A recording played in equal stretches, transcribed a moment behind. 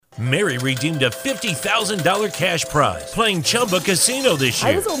Mary redeemed a $50,000 cash prize playing Chumba Casino this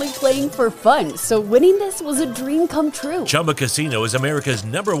year. I was only playing for fun, so winning this was a dream come true. Chumba Casino is America's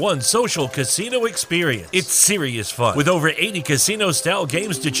 #1 social casino experience. It's serious fun. With over 80 casino-style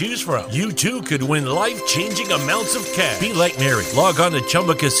games to choose from, you too could win life-changing amounts of cash. Be like Mary. Log on to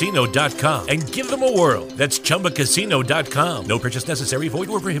ChumbaCasino.com and give them a whirl. That's ChumbaCasino.com. No purchase necessary. Void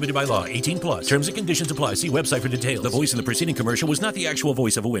where prohibited by law. 18 plus. Terms and conditions apply. See website for details. The voice in the preceding commercial was not the actual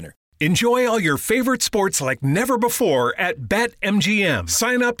voice of a winner. Enjoy all your favorite sports like never before at BetMGM.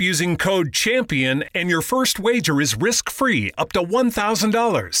 Sign up using code CHAMPION and your first wager is risk-free up to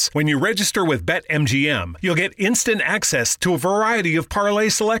 $1,000. When you register with BetMGM, you'll get instant access to a variety of parlay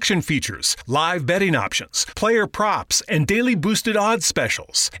selection features, live betting options, player props, and daily boosted odds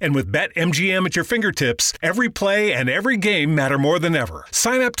specials. And with BetMGM at your fingertips, every play and every game matter more than ever.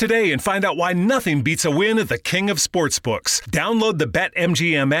 Sign up today and find out why nothing beats a win at the King of Sportsbooks. Download the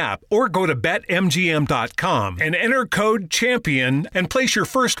BetMGM app or go to BetMGM.com and enter code CHAMPION and place your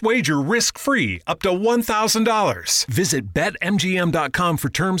first wager risk-free up to $1,000. Visit BetMGM.com for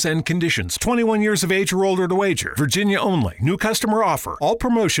terms and conditions. 21 years of age or older to wager. Virginia only. New customer offer. All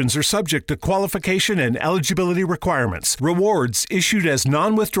promotions are subject to qualification and eligibility requirements. Rewards issued as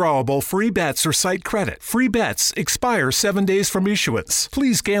non-withdrawable free bets or site credit. Free bets expire 7 days from issuance.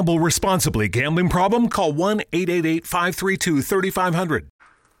 Please gamble responsibly. Gambling problem? Call 1-888-532-3500.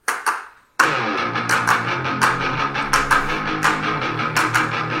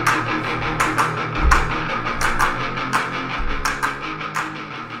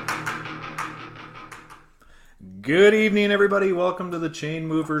 Good evening, everybody. Welcome to the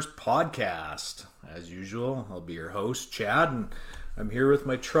Chainmovers Podcast. As usual, I'll be your host, Chad, and I'm here with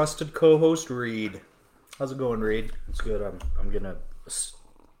my trusted co-host, Reed. How's it going, Reed? It's good. I'm gonna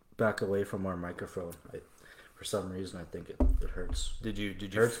back away from our microphone. For some reason, I think it hurts. Did you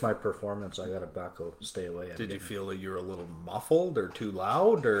hurts my performance? I gotta stay away. Did you feel that you were a little muffled or too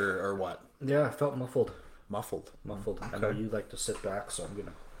loud or what? Yeah, I felt muffled. Muffled. Okay. I know you like to sit back, so I'm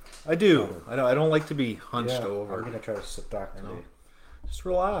gonna. I do. I don't like to be hunched over. I'm gonna try to sit back today. Just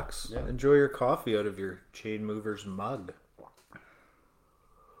relax. Yeah. Enjoy your coffee out of your Chainmovers mug.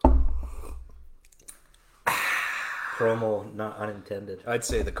 Promo not unintended. I'd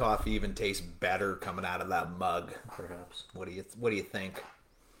say the coffee even tastes better coming out of that mug. Perhaps. What do you think?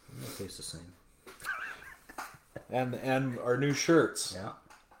 It tastes the same. And our new shirts. Yeah.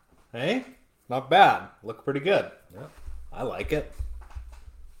 Hey, not bad. Look pretty good. Yeah. I like it.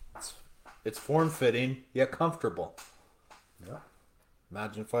 It's form-fitting, yet comfortable. Yeah.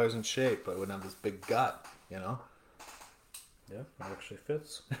 Imagine if I was in shape, I wouldn't have this big gut, you know? Yeah, it actually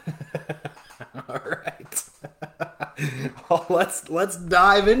fits. All right. Well, let's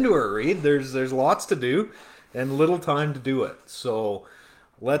dive into it, Reed. There's lots to do and little time to do it. So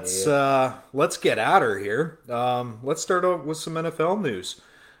let's get at her here. Let's start out with some NFL news.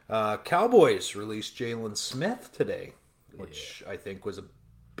 Cowboys released Jalen Smith today, which I think was a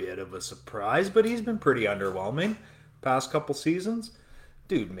bit of a surprise, but he's been pretty underwhelming past couple seasons.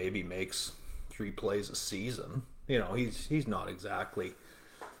 Dude maybe makes 3 plays a season. You know, he's not exactly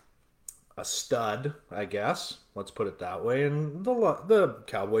a stud, I guess. Let's put it that way. And the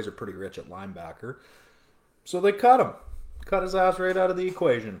Cowboys are pretty rich at linebacker. So they cut him. Cut his ass right out of the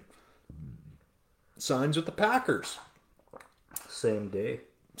equation. Signs with the Packers. Same day.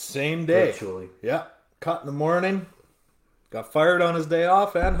 Virtually. Yeah. Cut in the morning. Got fired on his day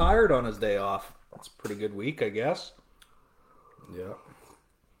off and hired on his day off. That's a pretty good week, I guess. Yeah.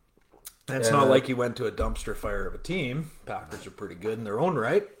 And it's not like he went to a dumpster fire of a team. Packers are pretty good in their own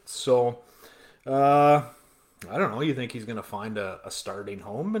right. So, I don't know. You think he's going to find a starting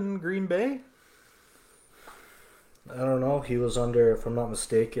home in Green Bay? I don't know. He was under, if I'm not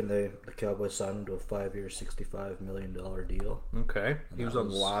mistaken, the Cowboys signed him to a 5-year, $65 million deal. Okay. He was on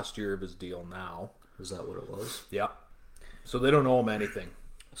the last year of his deal now. Is that what it was? Yeah. So they don't owe him anything.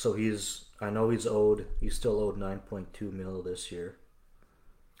 So he's still owed $9.2 million this year.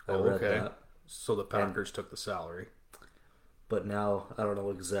 I read that. So the Packers took the salary. But now, I don't know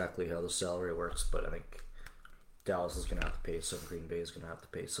exactly how the salary works, but I think Dallas is going to have to pay some, Green Bay is going to have to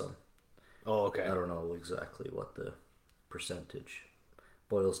pay some. Oh, okay. I don't know exactly what the percentage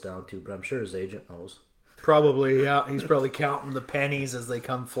boils down to, but I'm sure his agent knows. Probably, yeah. He's probably counting the pennies as they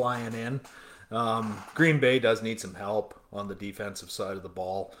come flying in. Green Bay does need some help on the defensive side of the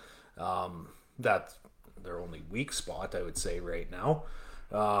ball. That's their only weak spot, I would say, right now.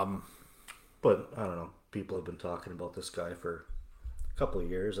 But, I don't know. People have been talking about this guy for a couple of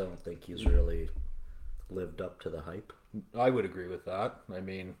years. I don't think he's really lived up to the hype. I would agree with that. I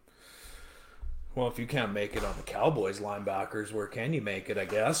mean, Well, if you can't make it on the Cowboys linebackers, where can you make it, I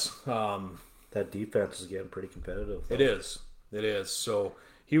guess? That defense is getting pretty competitive, though. It is. So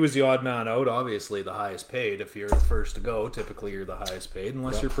he was the odd man out, obviously the highest paid. If you're the first to go, typically you're the highest paid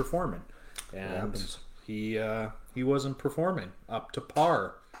unless you're performing. And he wasn't performing up to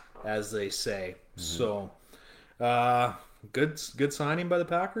par, as they say. So good signing by the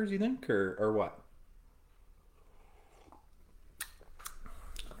Packers, you think, or what?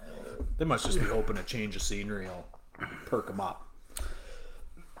 They must just be hoping a change of scenery will perk them up.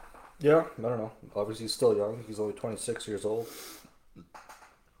 Yeah, I don't know. Obviously, he's still young. He's only 26 years old,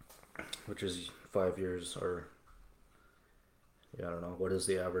 which is 5 years, or I don't know. What is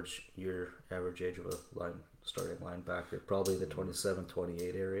the average age of a starting linebacker? Probably the 27,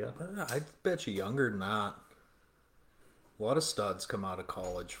 28 area. I bet you younger than that. A lot of studs come out of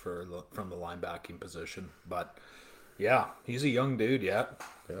college from the linebacking position, but yeah, he's a young dude yet.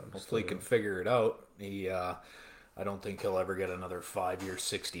 Yeah, hopefully he can figure it out. I don't think he'll ever get another 5-year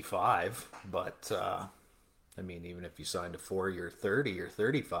 65, but I mean, even if you signed a 4-year 30 or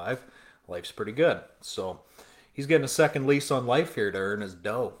 35, life's pretty good. So he's getting a second lease on life here to earn his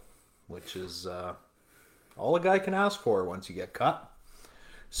dough, which is all a guy can ask for once you get cut.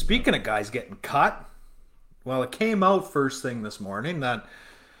 Speaking of guys getting cut, well, it came out first thing this morning that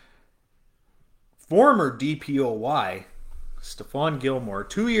former DPOY Stephon Gilmore,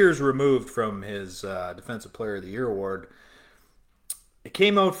 2 years removed from his Defensive Player of the Year award, it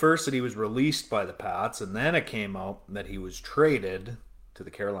came out first that he was released by the Pats, and then it came out that he was traded to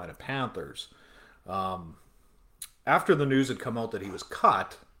the Carolina Panthers. After the news had come out that he was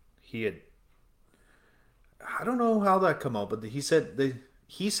cut, I don't know how that came out, but he said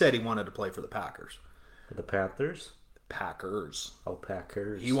he wanted to play for the Packers. The Panthers? Packers. Oh,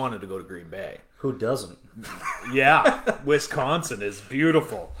 Packers. He wanted to go to Green Bay. Who doesn't? Yeah, Wisconsin is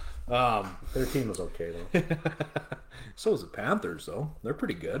beautiful. Their team was okay, though. So is the Panthers, though. They're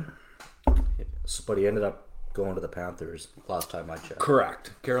pretty good. But he ended up going to the Panthers last time I checked.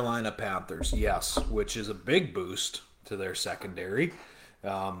 Correct. Carolina Panthers, yes, which is a big boost to their secondary.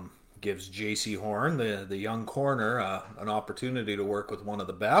 Gives J.C. Horn, the young corner, an opportunity to work with one of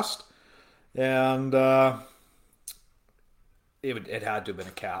the best. And it had to have been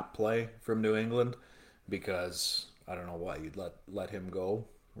a cap play from New England, because I don't know why you'd let him go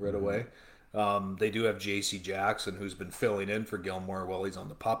right away. They do have J.C. Jackson, who's been filling in for Gilmore while he's on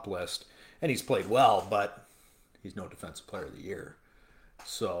the PUP list, and he's played well, but he's no Defensive Player of the Year.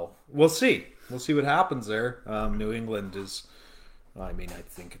 So we'll see. We'll see what happens there. New England is, I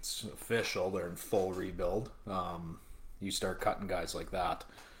think it's official. They're in full rebuild. You start cutting guys like that,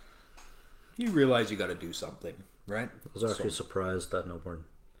 you realize you got to do something, right? I was actually surprised that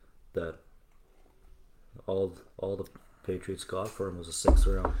that all the Patriots got for him was a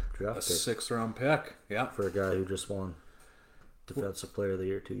 6th-round draft pick. A 6th-round pick, yeah. For a guy who just won Defensive Player of the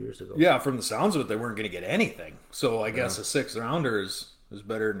Year 2 years ago. Yeah, from the sounds of it, they weren't going to get anything. So I guess a 6th-rounder is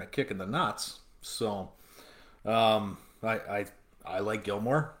better than a kick in the nuts. So I like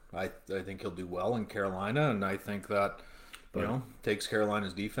Gilmore. I think he'll do well in Carolina, and I think that takes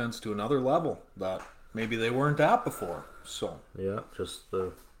Carolina's defense to another level that maybe they weren't at before. So yeah, just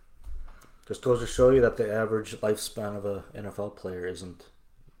goes to show you that the average lifespan of a NFL player isn't,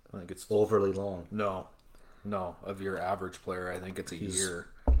 I think it's overly long. No, of your average player, I think it's a year.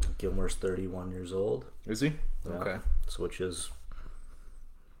 Gilmore's 31 years old. Is he? Yeah. Okay. So, which is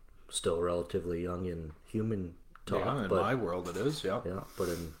still relatively young in human talk. Yeah, in my world it is, yeah. Yeah, but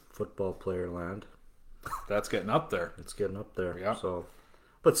in football player land, that's getting up there. It's getting up there. Yeah. So,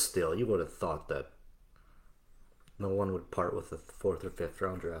 but still, you would have thought that no one would part with a 4th or 5th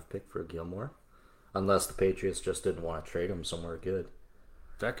round draft pick for Gilmore, unless the Patriots just didn't want to trade him somewhere good.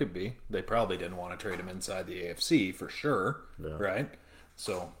 That could be. They probably didn't want to trade him inside the AFC for sure, right?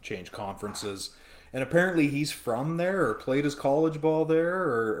 So change conferences. And apparently he's from there or played his college ball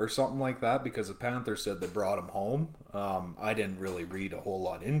there or something like that, because the Panthers said they brought him home. I didn't really read a whole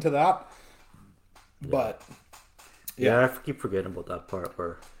lot into that. Yeah. But yeah, I keep forgetting about that part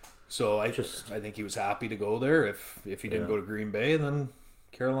where. So I think he was happy to go there. If he didn't go to Green Bay, then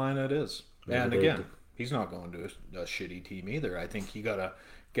Carolina it is. Maybe. And again, he's not going to a shitty team either. I think he got a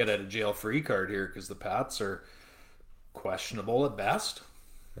get out of jail free card here, because the Pats are questionable at best.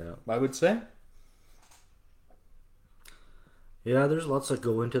 Yeah, I would say. Yeah, there's lots that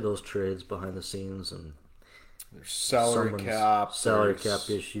go into those trades behind the scenes, and there's salary cap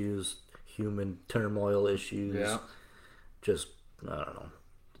issues, human turmoil issues. Yeah, just I don't know.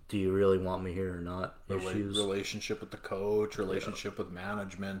 Do you really want me here or not? Issues. Relationship with the coach, relationship with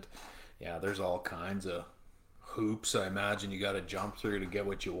management. Yeah, there's all kinds of hoops I imagine you got to jump through to get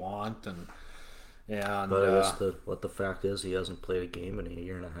what you want, and And But I guess what the fact is, he hasn't played a game in a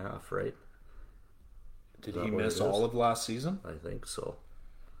year and a half, right? did he miss all of last season? I think so.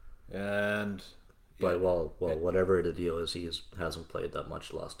 And But whatever the deal is, hasn't played that much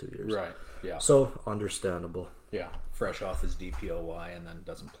the last 2 years. right, yeah, So understandable. yeah, fresh off his DPOY and then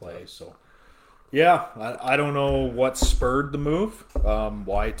doesn't play. So yeah, I don't know what spurred the move.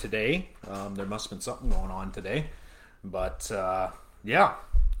 Why today? There must have been something going on today. But yeah,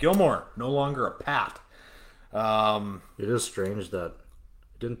 Gilmore no longer a Pat. It is strange that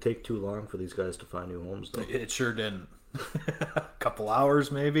it didn't take too long for these guys to find new homes, though. It sure didn't. A couple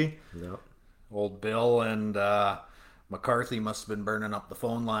hours maybe. Yeah. Old Bill and McCarthy must have been burning up the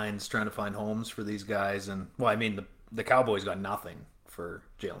phone lines trying to find homes for these guys. And well, I mean the Cowboys got nothing for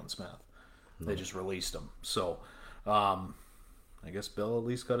Jalen Smith. They just released him. So I guess Bill at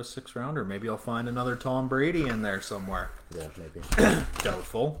least got a 6th rounder. Maybe I'll find another Tom Brady in there somewhere. Yeah, maybe.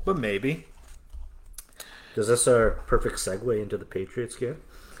 Doubtful, but maybe. Is this our perfect segue into the Patriots game?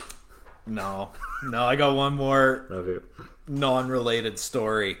 No, I got one more Okay. non-related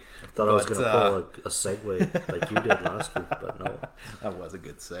story. I thought I was going to pull a segue like you did last week, but no. That was a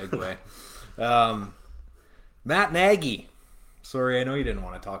good segue. Matt Nagy. Sorry, I know you didn't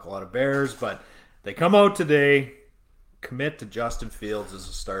want to talk a lot of Bears, but they come out today, commit to Justin Fields as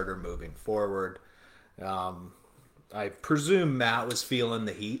a starter moving forward. I presume Matt was feeling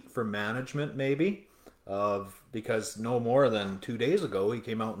the heat from management, maybe, because no more than 2 days ago he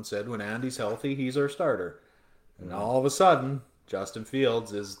came out and said, when Andy's healthy, he's our starter. And all of a sudden, Justin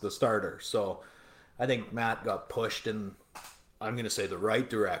Fields is the starter. So I think Matt got pushed in, I'm going to say, the right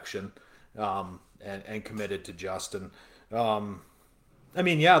direction, and committed to Justin. I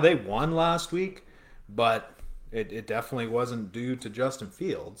mean, yeah, they won last week, but it definitely wasn't due to Justin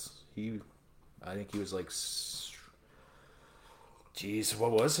Fields. I think he was like, geez,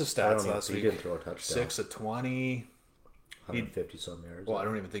 what was his stats last week? He didn't throw a touchdown. 6 of 20. 150 some yards. Well, I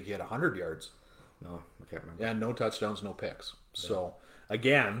don't even think he had 100 yards. No, I can't remember. Yeah, no touchdowns, no picks. So,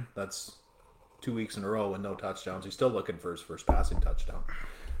 again, that's 2 weeks in a row with no touchdowns. He's still looking for his first passing touchdown.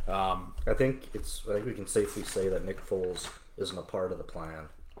 I think we can safely say that Nick Foles isn't a part of the plan.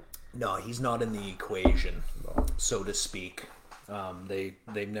 No, he's not in the equation, so to speak. They've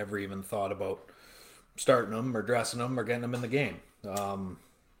never even thought about starting him or dressing him or getting him in the game. And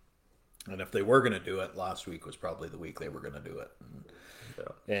if they were going to do it, last week was probably the week they were going to do it.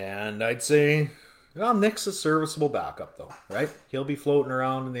 And I'd say, well, Nick's a serviceable backup, though, right? He'll be floating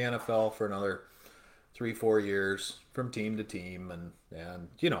around in the NFL for another 3-4 years from team to team. And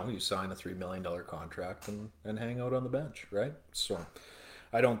you sign a $3 million contract and hang out on the bench, right? So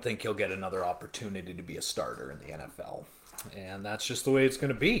I don't think he'll get another opportunity to be a starter in the NFL. And that's just the way it's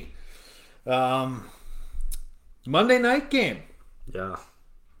going to be. Monday night game. Yeah.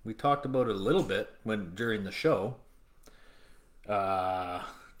 We talked about it a little bit during the show.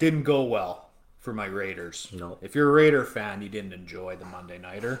 Didn't go well for my Raiders. No. If you're a Raider fan, you didn't enjoy the Monday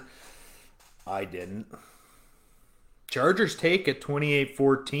nighter. I didn't. Chargers take it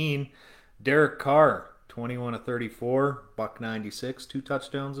 28-14. Derek Carr, 21 of 34, $196, 2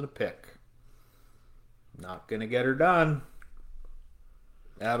 touchdowns and a pick. Not gonna get her done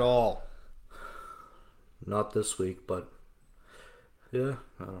at all. Not this week, but yeah,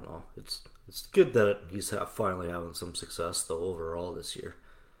 I don't know. It's good that he's finally having some success though overall this year.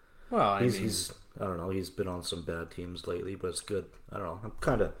 Well, he's I don't know. He's been on some bad teams lately, but it's good. I don't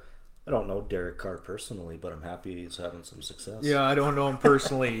know. I don't know Derek Carr personally, but I'm happy he's having some success. Yeah, I don't know him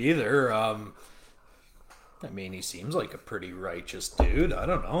personally either. I mean, he seems like a pretty righteous dude. I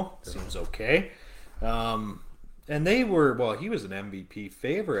don't know. Seems okay. And he was an MVP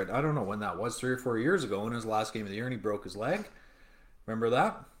favorite. I don't know when that was, 3 or 4 years ago in his last game of the year, and he broke his leg. Remember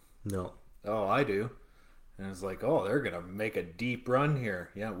that? No. Oh, I do. And it's like, oh, they're going to make a deep run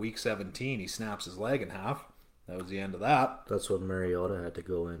here. Yeah, week 17, he snaps his leg in half. That was the end of that. That's when Mariota had to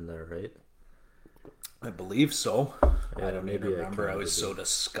go in there, right? I believe so. Yeah, I don't even remember. I was so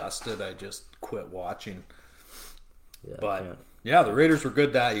disgusted, I just quit watching. Yeah, But yeah, the Raiders were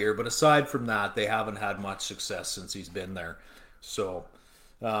good that year. But aside from that, they haven't had much success since he's been there. So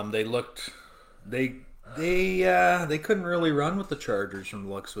they couldn't really run with the Chargers from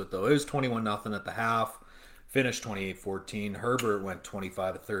the looks of it, though. It was 21-0 at the half. Finished 28-14. Herbert went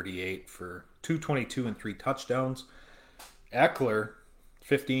 25 of 38 for 222 and 3 touchdowns. Eckler,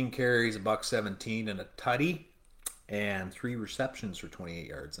 15 carries, $117 and a tutty, and 3 receptions for 28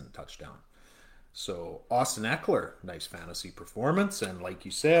 yards and a touchdown. So Austin Eckler, nice fantasy performance, and like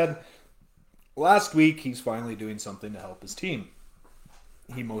you said, last week he's finally doing something to help his team.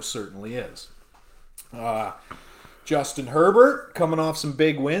 He most certainly is. Justin Herbert coming off some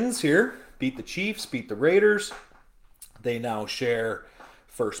big wins here. beat the Chiefs, beat the Raiders. They now share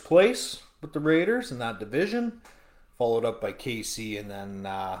first place with the Raiders in that division, followed up by KC and then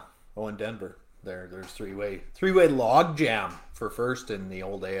in Denver. There's three-way log jam for first in the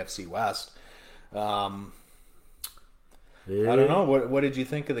old AFC West. I don't know. What did you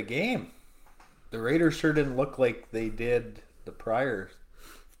think of the game? The Raiders sure didn't look like they did the prior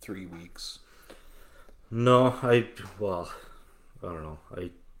 3 weeks. No, I don't know.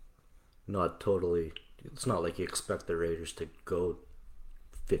 Not totally. It's not like you expect the Raiders to go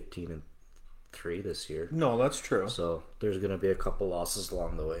 15-3 this year. No, that's true. So there's going to be a couple losses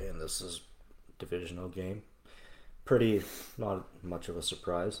along the way, and this is a divisional game. Pretty not much of a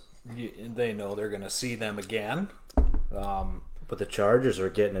surprise. They know they're going to see them again. But the Chargers are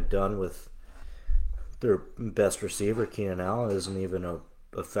getting it done with their best receiver, Keenan Allen, isn't even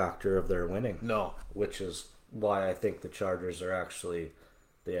a factor of their winning. No. Which is why I think the Chargers are actually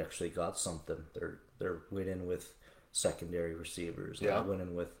got something. They're winning with secondary receivers. Yeah. They're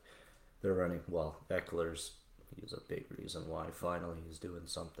winning with they're running Eckler's. He's a big reason why finally he's doing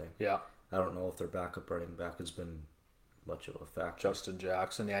something. Yeah. I don't know if their backup running back has been much of a factor. Justin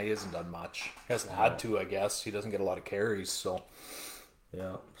Jackson, he hasn't done much. He hasn't had to, I guess. He doesn't get a lot of carries, so.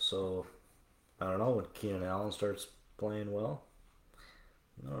 Yeah, so I don't know when Keenan Allen starts playing well.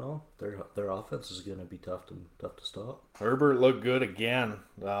 I don't know. Their offense is going to be tough to stop. Herbert looked good again.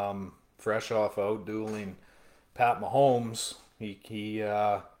 Fresh off out dueling Pat Mahomes. He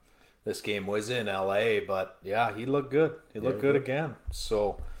this game was in LA, but yeah, he looked good. He looked good again.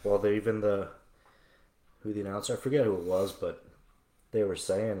 So well, the announcer, I forget who it was, but they were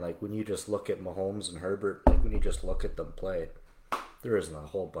saying like when you just look at Mahomes and Herbert, like when you just look at them play, there isn't a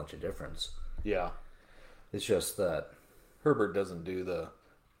whole bunch of difference. yeah, It's just that Herbert doesn't do the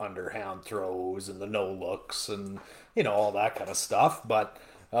underhand throws and the no looks and all that kind of stuff, but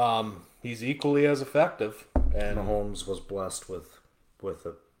he's equally as effective. And Mahomes was blessed with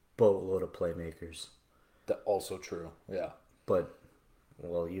a boatload of playmakers. that's also true. Yeah. But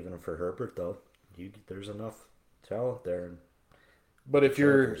well, even for Herbert though, there's enough talent there. But if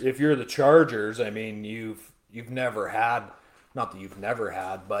you're the Chargers, I mean, you've never had, not that you've never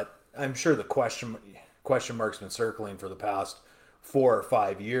had, but I'm sure the question mark's been circling for the past 4 or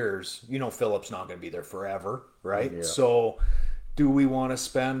 5 years. Phillip's not going to be there forever, right? Yeah. So do we want to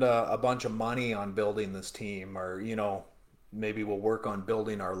spend a bunch of money on building this team, or maybe we'll work on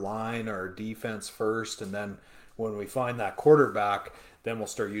building our line or our defense first, and then when we find that quarterback, then we'll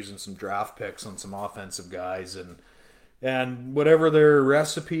start using some draft picks on some offensive guys and whatever their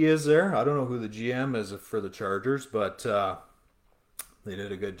recipe is there. I don't know who the GM is for the Chargers, but they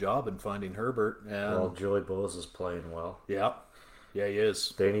did a good job in finding Herbert. And Well, Joey Bose is playing well. yeah, he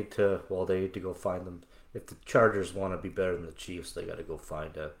is. They need to go find them. If the Chargers want to be better than the Chiefs, they got to go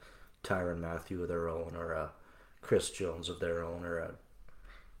find a Tyrann Mathieu of their own, or a Chris Jones of their own, or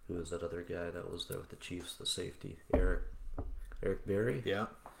who was that other guy that was there with the Chiefs, the safety, Eric Berry. Yeah.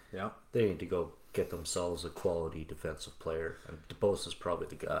 They need to go get themselves a quality defensive player, and Bose is probably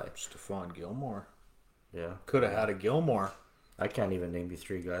the guy. Stephon Gilmore. Yeah, Could have had a Gilmore I can't even name you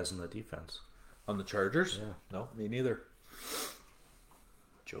 3 guys in the defense. on the Chargers. Yeah. No, me neither.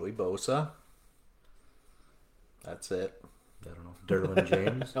 Joey Bosa. That's it. I don't know. Derwin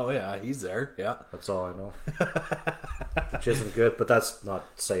James. Oh yeah, he's there. Yeah. That's all I know. Which isn't good, but that's not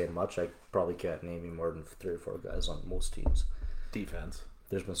saying much. I probably can't name you more than 3 or 4 guys on most teams. Defense.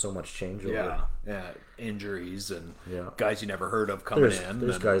 There's been so much change over. Yeah. Injuries and Yeah. guys you never heard of coming in.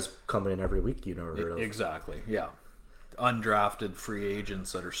 There's and- guys coming in every week you never heard of. Exactly. Yeah. Undrafted free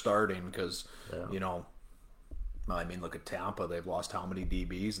agents that are starting because, I mean, look at Tampa. They've lost how many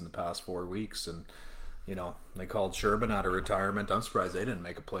DBs in the past 4 weeks, and they called Sherman out of retirement. I'm surprised they didn't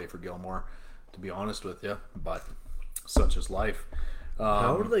make a play for Gilmore, to be honest with you. But such is life.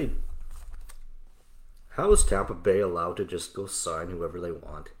 How is Tampa Bay allowed to just go sign whoever they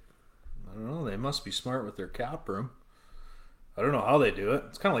want? I don't know. They must be smart with their cap room. I don't know how they do it.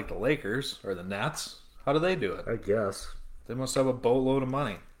 It's kind of like the Lakers or the Nets. How do they do it? I guess. They must have a boatload of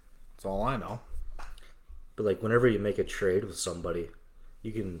money. That's all I know. But like whenever you make a trade with somebody,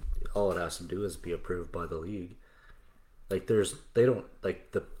 all it has to do is be approved by the league. Like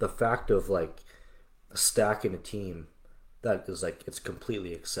the fact of like stacking a team, that is like it's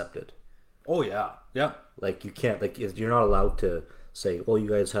completely accepted. Oh yeah. Yeah. Like you can't you're not allowed to say, "Oh, you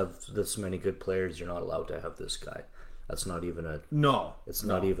guys have this many good players. You're not allowed to have this guy." That's not even a No. It's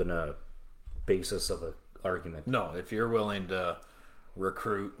not even a basis of an argument. No, if you're willing to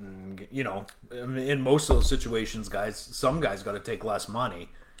recruit and in most of those situations, some guys got to take less money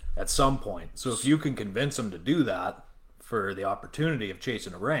at some point. So if you can convince them to do that for the opportunity of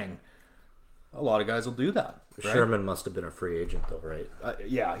chasing a ring, a lot of guys will do that. Right? Sherman must have been a free agent, though, right?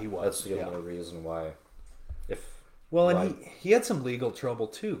 Yeah, he was. That's the only reason why. And he had some legal trouble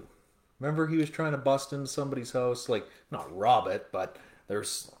too. Remember, he was trying to bust into somebody's house, like not rob it, but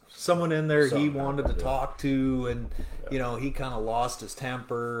there's someone in there he wanted to talk to, and he kind of lost his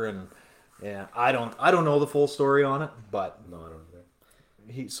temper, and I don't know the full story on it, but No, I don't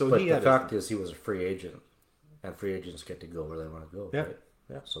either. The fact is, he was a free agent, and free agents get to go where they want to go. Yeah. Right?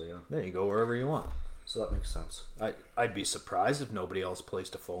 Yeah. So there you go, wherever you want. So that makes sense. I'd be surprised if nobody else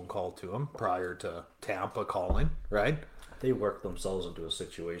placed a phone call to him prior to Tampa calling, right? They work themselves into a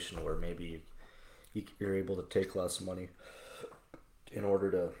situation where maybe you're able to take less money in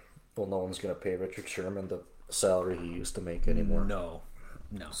order to. Well, no one's going to pay Richard Sherman the salary he used to make anymore. No.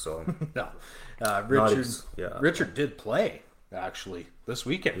 So No. Yeah. Richard did play, actually, this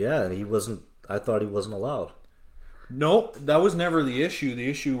weekend. Yeah, and he wasn't. I thought he wasn't allowed. No, that was never the issue. The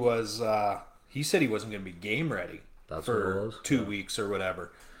issue was he said he wasn't going to be game ready for 2 weeks or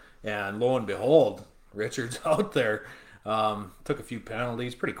whatever. And lo and behold, Richard's out there. Took a few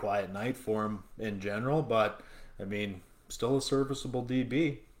penalties. Pretty quiet night for him in general, but I mean, still a serviceable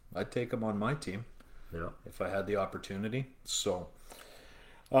DB. I'd take him on my team if I had the opportunity. So,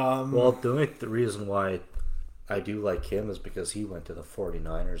 well, the reason why I do like him is because he went to the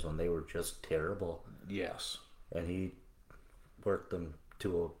 49ers when they were just terrible. Yes. And he worked them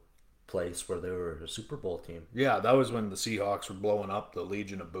to a place where they were a Super Bowl team. Yeah, that was when the Seahawks were blowing up the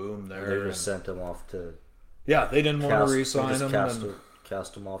Legion of Boom there. They just sent him off to... Yeah, they didn't want to re-sign him.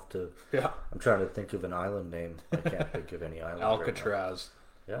 Cast him off to... Yeah. I'm trying to think of an island name. I can't think of any island. Alcatraz. Right now.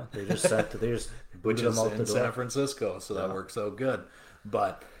 Yeah, they just which is in San Francisco, so that works out good.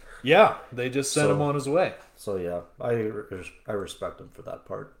 But yeah, they just sent him on his way. So yeah, I respect him for that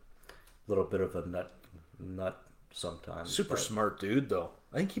part. A little bit of a nut sometimes. Super smart dude, though.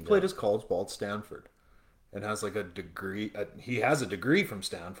 I think he played his college ball at Stanford and has like a degree. He has a degree from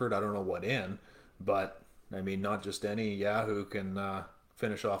Stanford. I don't know what in, but I mean, not just any Yahoo can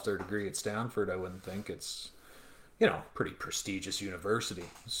finish off their degree at Stanford. I wouldn't think. It's pretty prestigious university.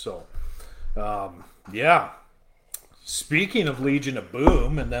 So yeah. Speaking of Legion of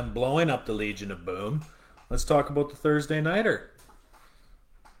Boom and then blowing up the Legion of Boom, let's talk about the Thursday nighter.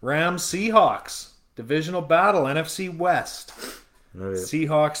 Rams Seahawks divisional battle, NFC West. Oh, yeah.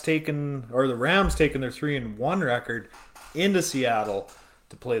 The Rams taking their 3-1 record into Seattle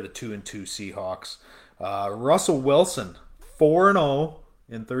to play the 2-2 Seahawks. Russell Wilson 4-0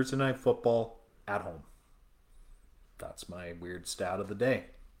 in Thursday Night Football at home. That's my weird stat of the day.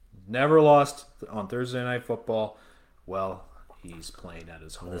 Never lost on Thursday Night Football. Well, he's playing at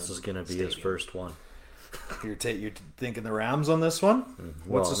his home. This is going to be his first one. You're thinking the Rams on this one?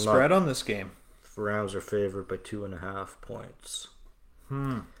 What's the spread on this game? Rams are favored by 2.5 points.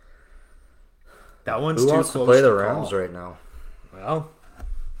 That one's Who too wants close to play the call. Rams right now? Well,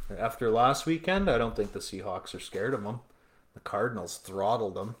 after last weekend, I don't think the Seahawks are scared of them. The Cardinals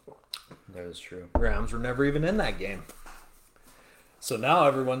throttled them. That is true. Rams were never even in that game. So now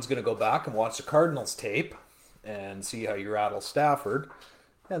everyone's going to go back and watch the Cardinals tape and see how you rattle Stafford,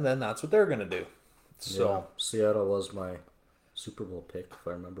 and then that's what they're going to do. So yeah, Seattle was my Super Bowl pick, if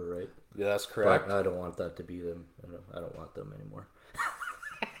I remember right. Yeah, that's correct. But I don't want that to be them. I don't want them anymore.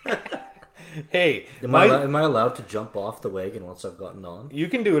 Hey, am I allowed to jump off the wagon once I've gotten on? You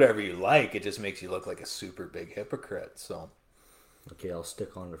can do whatever you like. It just makes you look like a super big hypocrite. So, okay, I'll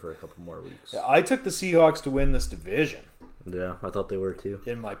stick on it for a couple more weeks. Yeah, I took the Seahawks to win this division. Yeah, I thought they were too.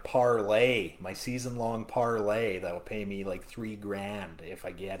 In my parlay, my season-long parlay, that'll pay me like $3,000 if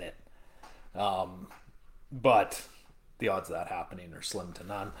I get it. But the odds of that happening are slim to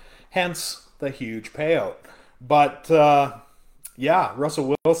none. Hence the huge payout. But yeah,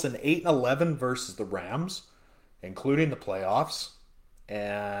 Russell Wilson 8-11 versus the Rams, including the playoffs,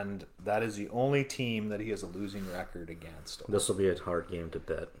 and that is the only team that he has a losing record against. This will be a hard game to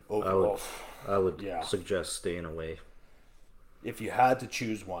bet. I would suggest staying away. If you had to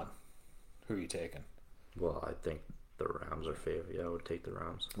choose one, who are you taking? Well, I think the Rams are favored. Yeah, I would take the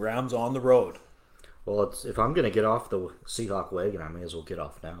Rams. Rams on the road. Well, if I'm going to get off the Seahawk wagon, I may as well get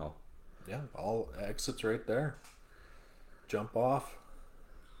off now. Yeah, all exits right there. Jump off.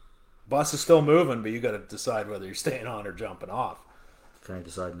 Bus is still moving, but you got to decide whether you're staying on or jumping off. Can I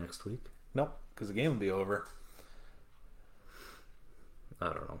decide next week? Nope, because the game will be over. I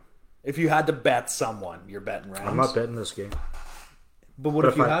don't know. If you had to bet someone, you're betting Rams. I'm not betting this game. But what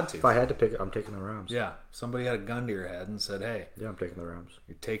if you had to? If I had to pick, I'm taking the Rams. Yeah, somebody had a gun to your head and said, hey. Yeah, I'm taking the Rams.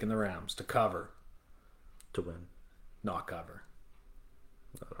 You're taking the Rams to cover. To win. Not cover.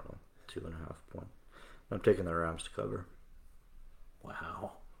 I don't know. 2.5 points. I'm taking the Rams to cover.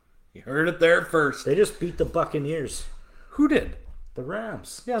 Wow. You heard it there first. They just beat the Buccaneers. Who did? The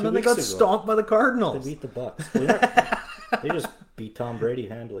Rams. Yeah, and then they got stomped by the Cardinals. They beat the Bucks. They just beat Tom Brady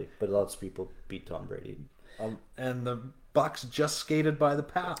handily, but lots of people beat Tom Brady. And the Bucks just skated by the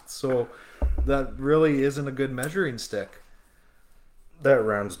Pats, so that really isn't a good measuring stick. That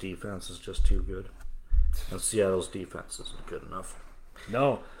Rams defense is just too good. And Seattle's defense isn't good enough.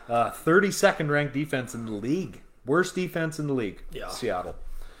 No. 32nd ranked defense in the league. Worst defense in the league. Yeah. Seattle.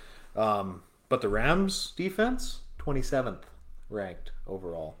 But the Rams defense, 27th ranked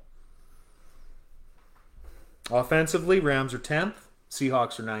overall. Offensively, Rams are 10th.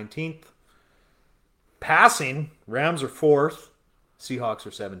 Seahawks are 19th. Passing, Rams are 4th. Seahawks are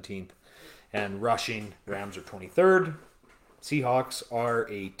 17th. And rushing, Rams are 23rd. Seahawks are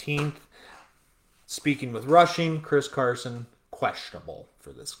 18th. Speaking with rushing, Chris Carson, questionable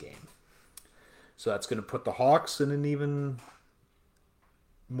for this game. So that's going to put the Hawks in an even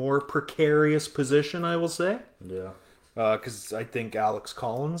more precarious position, I will say. Yeah. Because I think Alex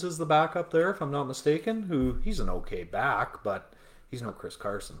Collins is the backup there, if I'm not mistaken. He's an okay back, but he's no Chris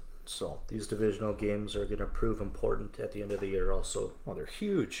Carson. So these divisional games are going to prove important at the end of the year also. Oh, they're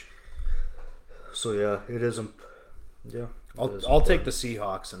huge. So yeah, it isn't. Yeah. I'll take the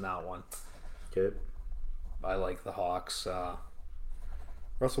Seahawks in that one. Okay. I like the Hawks.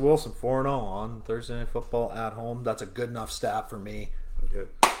 Russell Wilson 4-0 on Thursday Night Football at home. That's a good enough stat for me. Okay.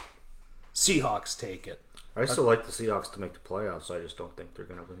 Seahawks take it. I still like the Seahawks to make the playoffs. I just don't think they're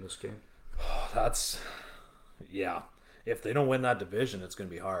going to win this game. Yeah. If they don't win that division, it's going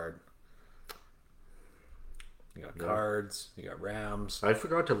to be hard. You got Cards, you got Rams. I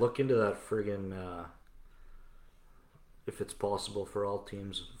forgot to look into that friggin' if it's possible for all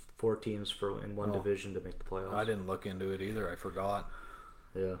teams, 4 teams in one division to make the playoffs. I didn't look into it either. I forgot.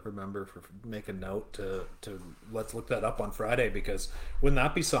 Yeah. Remember, make a note to let's look that up on Friday, because wouldn't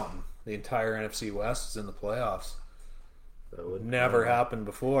that be something? The entire NFC West is in the playoffs. That would never happened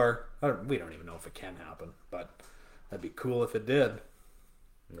before. We don't even know if it can happen, but that'd be cool if it did.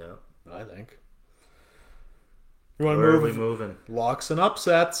 Yeah. I think. You want to Where move? are we moving? Locks and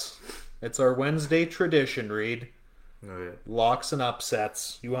upsets. It's our Wednesday tradition, Reed. Okay. Locks and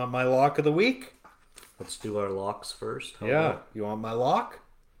upsets. You want my lock of the week? Let's do our locks first. Yeah. You want my lock?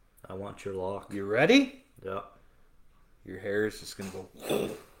 I want your lock. You ready? Yeah. Your hair is just going to go...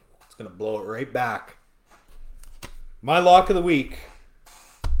 It's going to blow it right back. My lock of the week.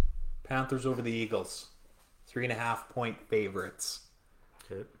 Panthers over the Eagles. 3.5 point favorites.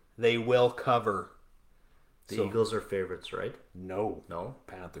 Okay. They will cover. The Eagles are favorites, right? No. No?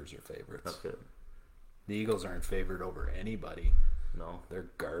 Panthers are favorites. Okay. The Eagles aren't favored over anybody. No. They're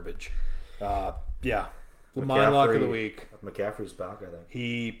garbage. Yeah. My lock of the week. McCaffrey's back, I think.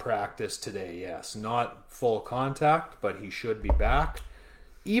 He practiced today, yes. Not full contact, but he should be back.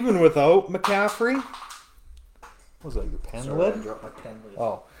 Even without McCaffrey. What was that, your pen lid? I dropped my pen lid.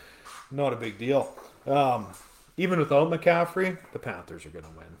 Oh, not a big deal. Even without McCaffrey, the Panthers are going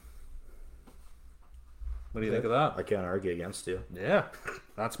to win. What do you think of that? I can't argue against you. Yeah,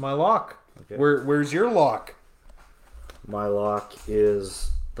 that's my lock. Okay. Where's your lock? My lock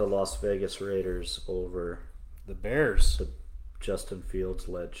is the Las Vegas Raiders over The Bears. the Justin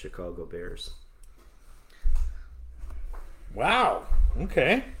Fields-led Chicago Bears. Wow.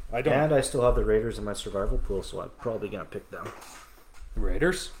 Okay. And I still have the Raiders in my survival pool, so I'm probably going to pick them.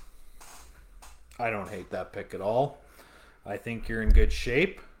 Raiders. I don't hate that pick at all. I think you're in good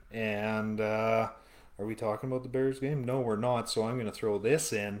shape. And are we talking about the Bears game? No, we're not. So I'm going to throw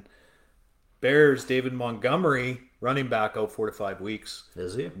this in. Bears, David Montgomery, running back, out 4 to 5 weeks.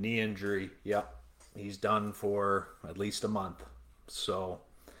 Is he? Knee injury. Yep. He's done for at least a month. So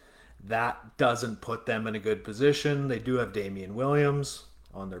that doesn't put them in a good position. They do have Damian Williams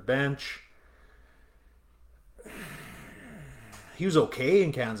on their bench. He was okay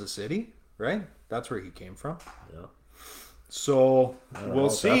in Kansas City, right? That's where he came from. Yeah. So we'll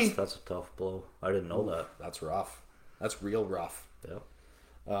see. That's a tough blow. I didn't know that. That's rough. That's real rough.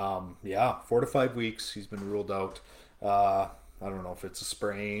 Yeah. 4 to 5 weeks. He's been ruled out. I don't know if it's a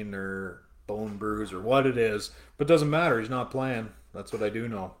sprain or bone bruise or what it is, but it doesn't matter. He's not playing. That's what I do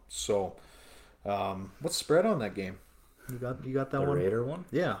know. So, what's the spread on that game? You got that The one? Raider one?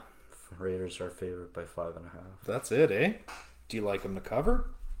 Yeah. Raiders are favored by 5.5. That's it, eh? Do you like them to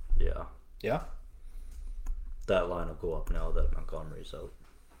cover? Yeah. Yeah. That line will go up now that Montgomery's out.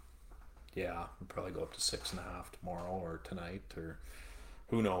 Yeah, we'll probably go up to 6.5 tomorrow or tonight, or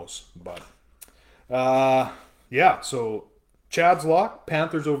who knows. But yeah. So Chad's lock: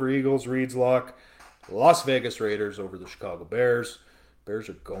 Panthers over Eagles. Reed's lock: Las Vegas Raiders over the Chicago Bears. Bears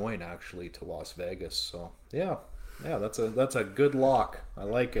are going actually to Las Vegas. So yeah, Yeah, that's a good lock. I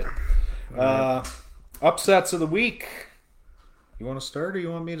like it. Upsets of the week. You want to start or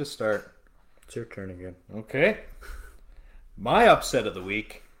you want me to start? It's your turn again. Okay. My upset of the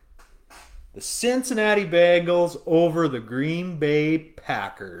week. The Cincinnati Bengals over the Green Bay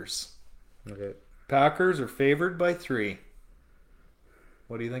Packers. Okay. Packers are favored by 3.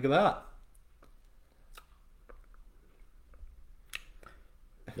 What do you think of that?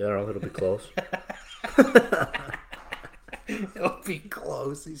 Yeah, I don't know. It'll be close. It'll be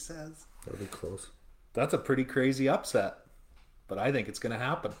close, he says. It'll be close. That's a pretty crazy upset, but I think it's going to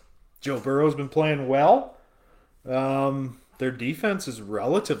happen. Joe Burrow's been playing well. Their defense is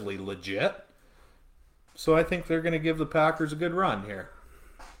relatively legit, so I think they're going to give the Packers a good run here.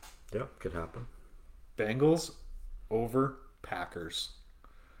 Yeah, could happen. Bengals over Packers.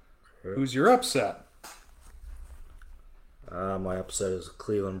 Sure. Who's your upset? My upset is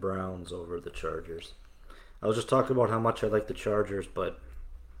Cleveland Browns over the Chargers. I was just talking about how much I like the Chargers, but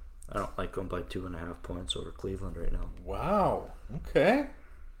I don't like them by 2.5 points over Cleveland right now. Wow. Okay.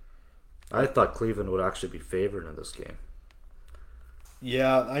 I thought Cleveland would actually be favored in this game.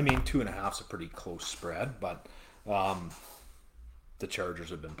 Yeah, I mean 2.5 is a pretty close spread, but the Chargers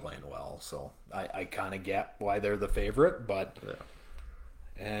have been playing well, so I kind of get why they're the favorite. But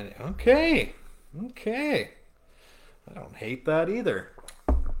and okay, I don't hate that either.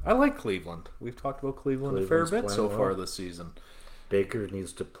 I like Cleveland. We've talked about Cleveland a fair bit so far this season. Baker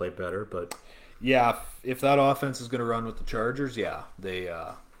needs to play better, but yeah, if that offense is going to run with the Chargers,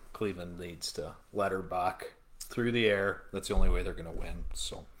 Cleveland needs to let her back through the air. That's the only way they're going to win.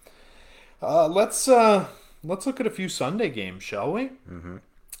 So let's look at a few Sunday games, shall we? Mm-hmm.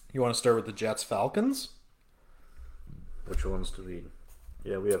 You want to start with the Jets Falcons? Which ones do we?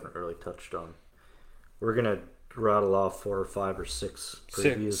 Yeah, we haven't really touched on. We're gonna rattle off 4 or 5 or 6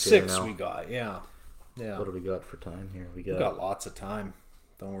 previews. Six we got, yeah. What do we got for time here? We got lots of time.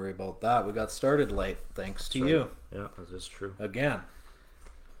 Don't worry about that. We got started late, thanks to you. Yeah, that is true. Again,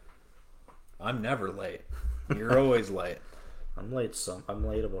 I'm never late. You're always late. I'm late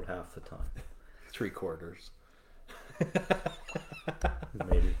about half the time. 3/4.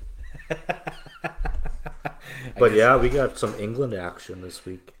 Maybe. But yeah, we got some England action this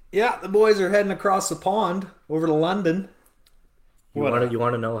week. Yeah, the boys are heading across the pond over to London. You want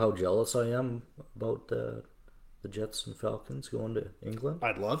to know how jealous I am about the Jets and Falcons going to England?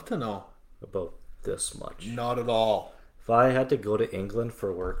 I'd love to know. About this much. Not at all. If I had to go to England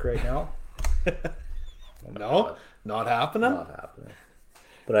for work right now, no, not happening. Not happening.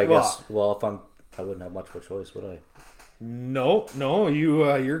 But I guess, if I wouldn't have much of a choice, would I? No,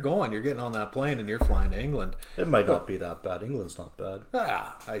 you're going. You're getting on that plane and you're flying to England. It might not be that bad. England's not bad.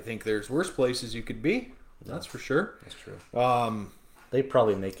 I think there's worse places you could be. That's for sure. That's true. They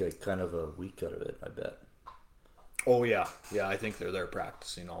probably make a kind of a week out of it, I bet. Oh, yeah. Yeah, I think they're there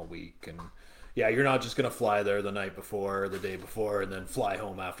practicing all week. And yeah, you're not just going to fly there the night before or the day before and then fly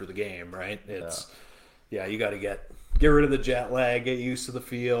home after the game, right? Yeah, you got to get rid of the jet lag, get used to the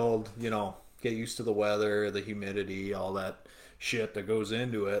field, get used to the weather, the humidity, all that shit that goes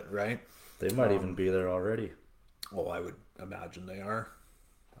into it, right? They might even be there already. Oh, I would imagine they are.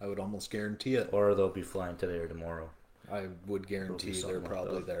 I would almost guarantee it. Or they'll be flying today or tomorrow. I would guarantee they're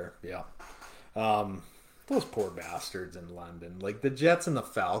probably there. Yeah. Those poor bastards in London. Like the Jets and the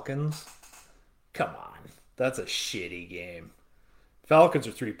Falcons. Come on. That's a shitty game. Falcons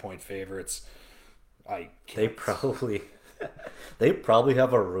are 3-point favorites. They probably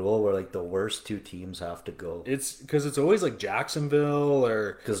have a rule where like the worst 2 teams have to go. It's because it's always like Jacksonville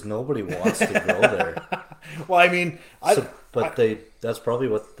or because nobody wants to go there. Well, I mean, that's probably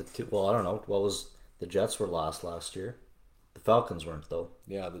what the two. Well, I don't know. What was the Jets were last year? The Falcons weren't though.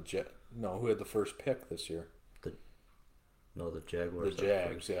 Yeah, who had the first pick this year? The Jaguars. The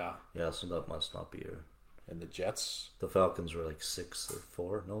Jags, yeah. Yeah, so that must not be here. And the Jets? The Falcons were like 6 or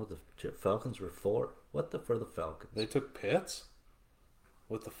 4. No, the Falcons were 4. What for the Falcons? They took Pitts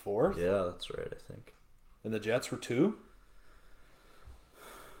with the 4th? Yeah, that's right, I think. And the Jets were 2?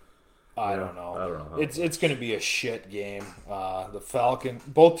 I don't know. It's going to be a shit game.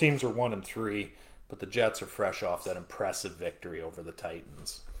 Both teams are 1-3, but the Jets are fresh off that impressive victory over the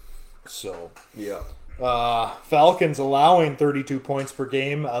Titans. So, yeah. Falcons allowing 32 points per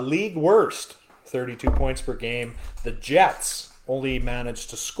game, a league worst. 32 points per game. The Jets only managed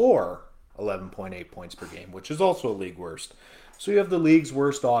to score 11.8 points per game, which is also a league worst. So you have the league's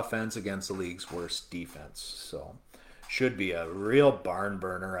worst offense against the league's worst defense. So should be a real barn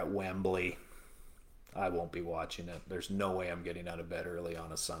burner at Wembley. I won't be watching it. There's no way I'm getting out of bed early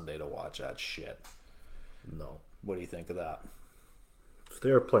on a Sunday to watch that shit. No. What do you think of that? If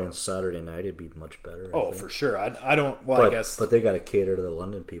they were playing Saturday night, it'd be much better. I think. for sure. I don't. Well, I guess. But they got to cater to the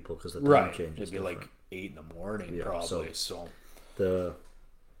London people because the time change is It'd be different. like 8 in the probably. So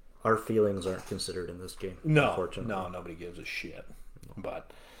our feelings aren't considered in this game. no, unfortunately. nobody gives a shit.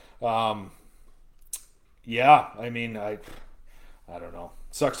 But, yeah. I mean, I don't know.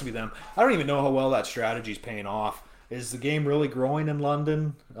 Sucks to be them. I don't even know how well that strategy's paying off. Is the game really growing in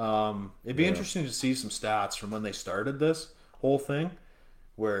London? It'd be interesting to see some stats from when they started this whole thing.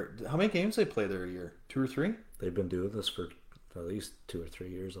 How many games they play there a year? 2 or 3? They've been doing this for at least 2 or 3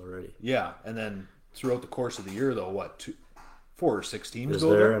 years already. Yeah, and then throughout the course of the year, though, 4 or 6 teams Is go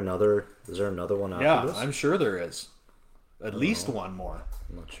there there? another one after Yeah, this? I'm sure there is. At least one more.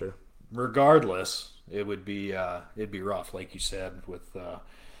 I'm not sure. Regardless, it'd be rough, like you said, with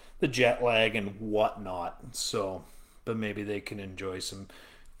the jet lag and whatnot. So, but maybe they can enjoy some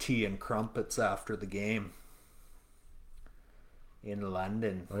tea and crumpets after the game in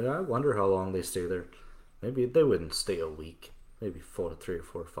London. I wonder how long they stay there. Maybe they wouldn't stay a week. Maybe 3 or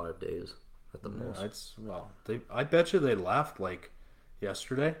 4 or 5 days at the most. I bet you they left like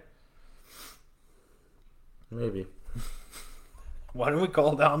yesterday. Maybe. Why don't we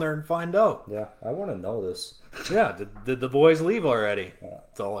call down there and find out? Yeah, I want to know this. Yeah, did the boys leave already?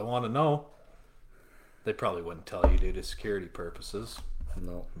 That's all I want to know. They probably wouldn't tell you due to security purposes.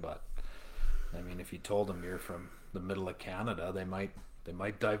 No. But I mean, if you told them you're from the middle of Canada, they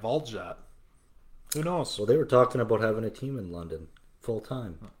might divulge that. Who knows? Well, they were talking about having a team in London full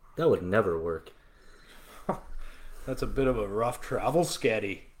time. That would never work. That's a bit of a rough travel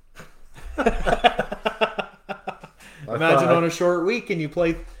sketty. Imagine on a short week and you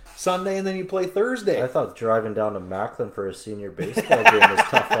play Sunday and then you play Thursday. I thought driving down to Macklin for a senior baseball game was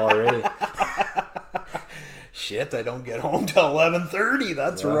tough already. Shit, I don't get home till 11:30.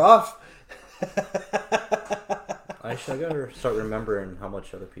 That's rough. I gotta start remembering how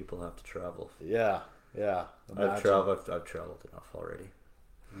much other people have to travel. Yeah. I've traveled enough already.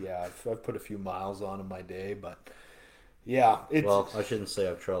 Yeah, I've put a few miles on in my day, but yeah. Well, I shouldn't say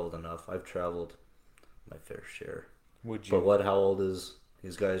I've traveled enough. I've traveled my fair share. Would you? But how old is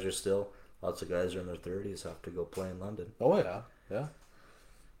these guys? Are still lots of guys are in their 30s have to go play in London. Oh yeah.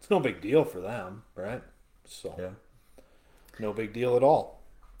 It's no big deal for them, right? So Yeah. no big deal at all.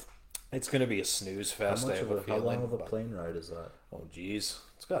 It's going to be a snooze fest. How long of a plane ride is that? Oh geez,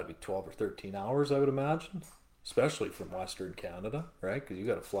 it's got to be 12 or 13 hours, I would imagine, especially from Western Canada, right? Because you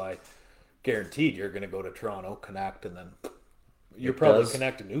got to fly. Guaranteed, you're going to go to Toronto, connect, and then you're probably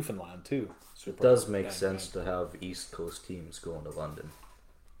connect to Newfoundland too. It does make sense to have East Coast teams going to London.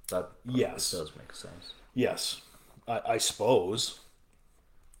 Yes, it does make sense. Yes, I suppose.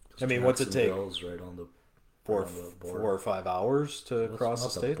 I mean, what's it take? Right on the 4 or 5 hours to cross the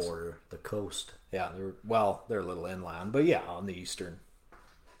states. The border, the coast. Yeah, they're a little inland, but yeah, on the eastern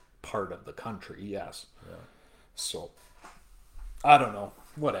part of the country, yes. Yeah. So, I don't know.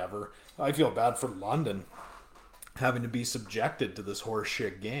 Whatever. I feel bad for London having to be subjected to this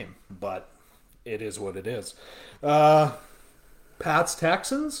horseshit game, but it is what it is. Pats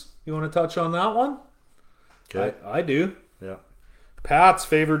Texans. You want to touch on that one? Okay. I do. Yeah. Pats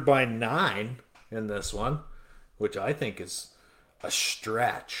favored by 9 in this one, which I think is a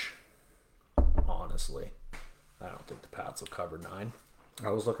stretch. Honestly, I don't think the Pats will cover 9. I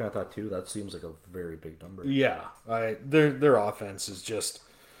was looking at that too. That seems like a very big number. Yeah, their offense is just.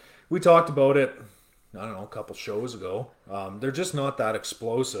 We talked about it. I don't know, a couple shows ago. They're just not that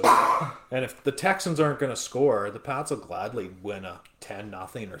explosive. And if the Texans aren't going to score, the Pats will gladly win a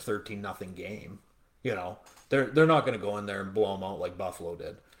 10-0 or 13-0 game. You know, they're not going to go in there and blow them out like Buffalo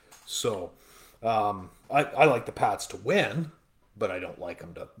did. So, I like the Pats to win, but I don't like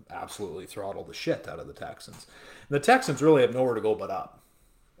them to absolutely throttle the shit out of the Texans. And the Texans really have nowhere to go but up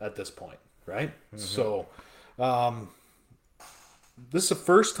at this point, right? Mm-hmm. So, this is the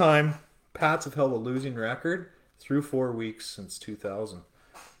first time Pats have held a losing record through 4 weeks since 2000,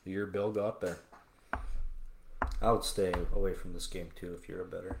 the year Bill got there. I would stay away from this game too if you're a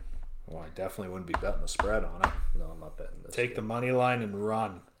bettor. Well, I definitely wouldn't be betting the spread on it. No, I'm not betting this. Take the money line and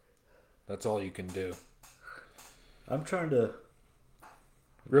run. That's all you can do. I'm trying to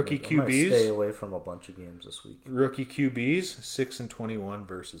Rookie QBs. Stay away from a bunch of games this week. Rookie QBs 6-21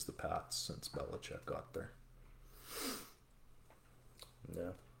 versus the Pats since Belichick got there.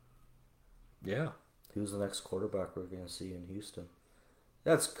 Yeah. Yeah. Who's the next quarterback we're going to see in Houston?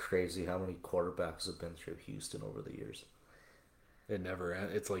 That's crazy how many quarterbacks have been through Houston over the years. It never.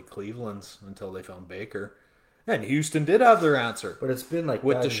 It's like Cleveland's until they found Baker. And Houston did have their answer. But it's been like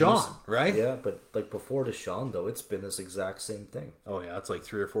with that Deshaun, right? Yeah, but like before Deshaun, though, it's been this exact same thing. Oh, yeah. It's like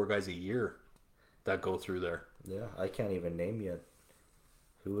 3 or 4 guys a year that go through there. Yeah, I can't even name you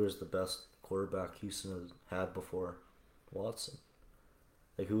Who was the best quarterback Houston has had before Watson?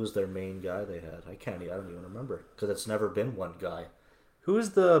 Like, who was their main guy they had? I don't even remember. Because it's never been one guy. Who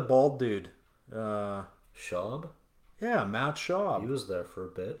is the bald dude? Schaub? Yeah, Matt Schaub. He was there for a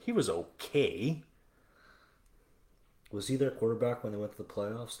bit. He was okay. Was he their quarterback when they went to the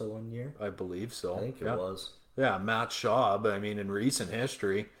playoffs that one year? I believe so. I think it was. Yeah, Matt Schaub, I mean, in recent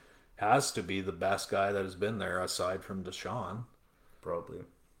history, has to be the best guy that has been there aside from Deshaun. Probably.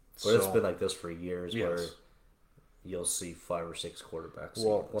 But it's been like this for years where you'll see 5 or 6 quarterbacks.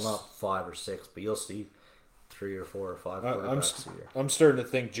 Well, not 5 or 6, but you'll see 3 or 4 or 5 quarterbacks a year. I'm starting to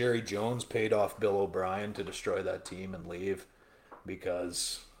think Jerry Jones paid off Bill O'Brien to destroy that team and leave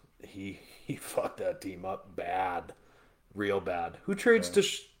because he fucked that team up bad. Real bad. Who trades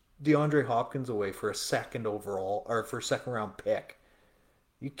DeAndre Hopkins away for a second overall or for a second round pick?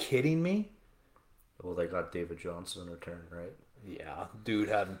 You kidding me? Well, they got David Johnson in return, right? Yeah, dude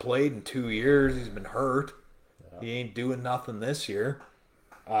hadn't played in 2 years. He's been hurt. Yeah. He ain't doing nothing this year.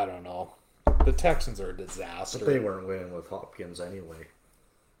 I don't know. The Texans are a disaster. But they weren't winning with Hopkins anyway.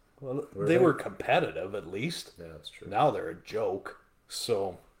 Well, they were competitive at least. Yeah, that's true. Now they're a joke.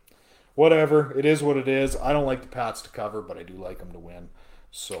 So, whatever. It is what it is. I don't like the Pats to cover, but I do like them to win.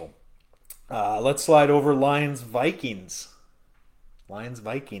 So, let's slide over Lions-Vikings.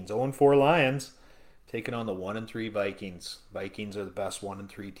 Lions-Vikings. 0-4 Lions taking on the 1-3 Vikings. Vikings are the best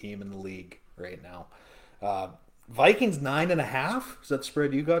 1-3 team in the league right now. Vikings 9.5. Is that the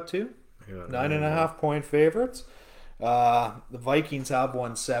spread you got too? Yeah, 9.5 point favorites. The Vikings have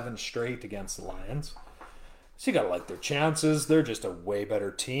won 7 straight against the Lions. So you got to like their chances. They're just a way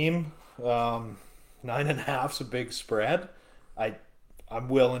better team. 9.5's a big spread. I'm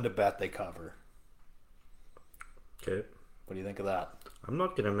willing to bet they cover. Okay. What do you think of that? I'm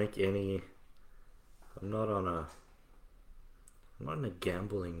not going to make any... I'm not in a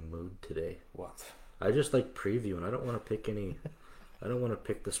gambling mood today. What? I just like previewing. I don't want to pick any... I don't want to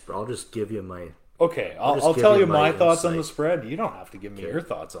pick the spread. I'll just give you my... Okay, I'll tell you my thoughts on the spread. You don't have to give me your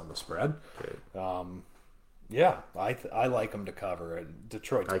thoughts on the spread. Okay. Yeah, I like them to cover.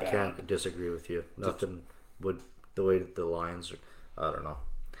 Detroit's bad. I can't disagree with you. Nothing would... The way that the Lions are... I don't know.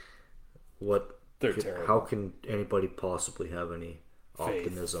 They're terrible. How can anybody possibly have any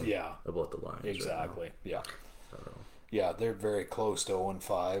optimism about the Lions? Exactly. Right yeah. I don't know. Yeah, they're very close to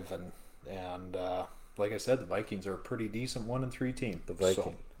 0-5, and like I said, the Vikings are a pretty decent 1-3 team. The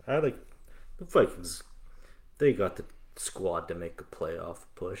Vikings. I like the Vikings. They got the squad to make a playoff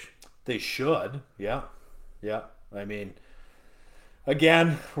push. They should. Yeah. I mean,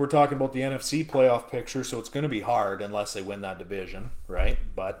 again, we're talking about the NFC playoff picture, so it's going to be hard unless they win that division, right?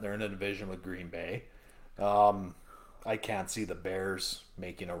 But they're in a division with Green Bay. I can't see the Bears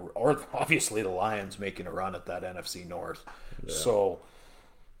or obviously the Lions making a run at that NFC North. Yeah. So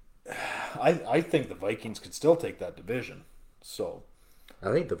I think the Vikings could still take that division. So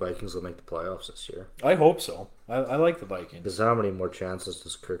I think the Vikings will make the playoffs this year. I hope so. I like the Vikings. Because how many more chances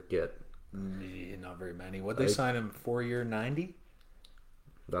does Kirk get? Not very many. Would they sign him 4-year 90?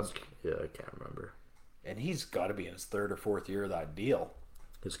 I can't remember. And he's got to be in his 3rd or 4th year of that deal.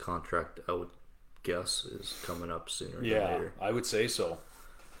 His contract, I would guess, is coming up sooner than later. I would say so.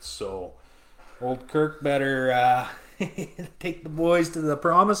 So, old Kirk better take the boys to the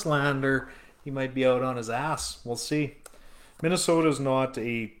promised land, or he might be out on his ass. We'll see. Minnesota's not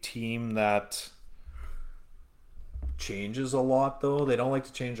a team that changes a lot, though. They don't like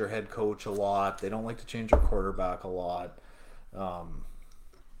to change their head coach a lot. They don't like to change their quarterback a lot.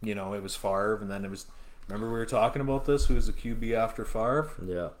 It was Favre, and then it was... Remember we were talking about this? Who was the QB after Favre?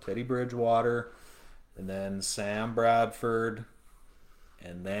 Yeah. Teddy Bridgewater, and then Sam Bradford,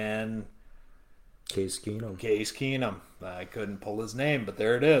 and then... Case Keenum. I couldn't pull his name, but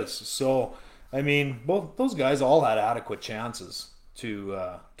there it is. So, I mean, both those guys all had adequate chances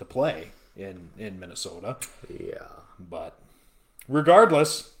to play in Minnesota. Yeah. But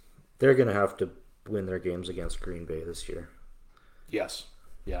regardless... They're going to have to win their games against Green Bay this year. Yes.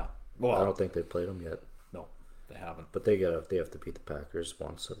 Yeah. Well, I don't think they've played them yet. No, they haven't. But they have to beat the Packers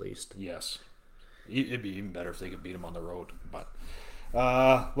once at least. Yes. It'd be even better if they could beat them on the road. But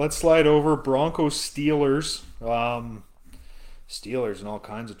let's slide over Broncos Steelers. Steelers in all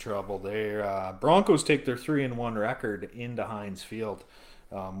kinds of trouble. Broncos take their 3-1 record into Heinz Field,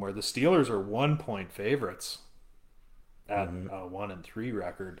 where the Steelers are 1-point favorites at a 1-3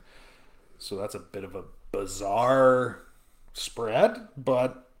 record. So that's a bit of a bizarre spread,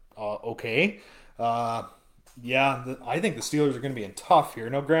 but okay. I think the Steelers are going to be in tough here.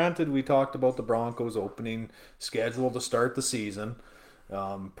 Now, granted, we talked about the Broncos opening schedule to start the season.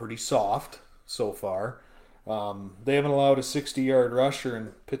 Pretty soft so far. They haven't allowed a 60-yard rusher,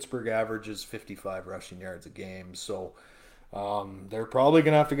 and Pittsburgh averages 55 rushing yards a game. So they're probably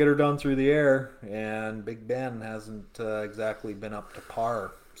going to have to get her done through the air, and Big Ben hasn't exactly been up to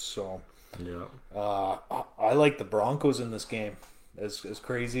par. So I like the Broncos in this game. As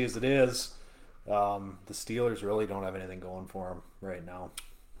crazy as it is, the Steelers really don't have anything going for them right now.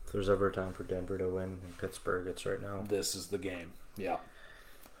 If there's ever a time for Denver to win in Pittsburgh, it's right now. This is the game. Yeah.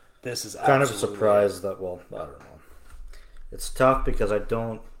 This is kind of surprised that, well, I don't know. It's tough because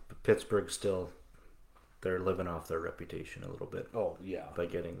Pittsburgh still, they're living off their reputation a little bit. Oh, yeah. By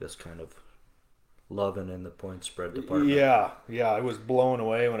getting this kind of loving in the point spread department. Yeah. I was blown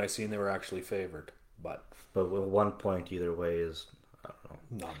away when I seen they were actually favored. But with 1 point either way is, I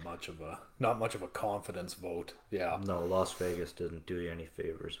don't know. Not much of a confidence vote. Yeah. No, Las Vegas didn't do you any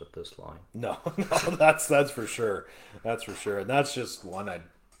favors with this line. No, that's for sure. That's for sure. And that's just one I'd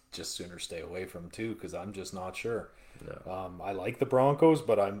just sooner stay away from too, because I'm just not sure. No. I like the Broncos,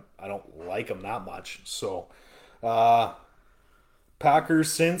 but I don't like them that much. So, Packers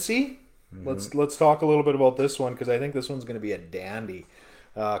Cincy. Let's talk a little bit about this one, because I think this one's going to be a dandy.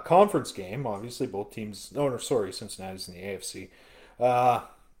 Conference game, obviously both teams. Cincinnati's in the AFC.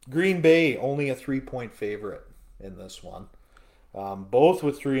 Green Bay only a 3-point favorite in this one. Both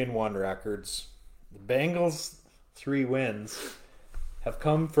with 3-1 records. The Bengals' 3 wins have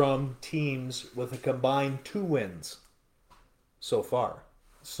come from teams with a combined 2 wins so far.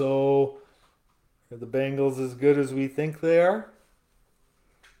 So, are the Bengals as good as we think they are?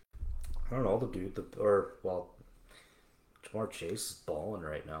 I don't know, Jamar Chase is balling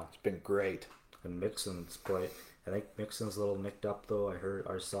right now. It's been great. And Mixon's play. I think Mixon's a little nicked up though.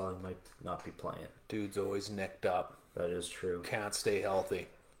 I saw he might not be playing. Dude's always nicked up. That is true. Can't stay healthy.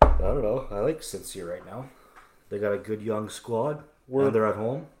 I don't know. I like Cincy right now. They got a good young squad. And they're at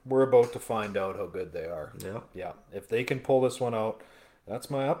home. We're about to find out how good they are. Yeah. If they can pull this one out, that's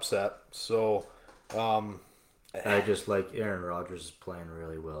my upset. So, I just like Aaron Rodgers is playing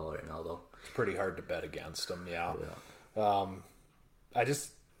really well right now, though. It's pretty hard to bet against him. Yeah. I just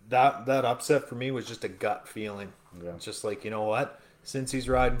that upset for me was just a gut feeling. Yeah. It's just like, you know what? Since he's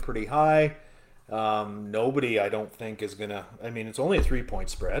riding pretty high, nobody I don't think is gonna. I mean, it's only a 3-point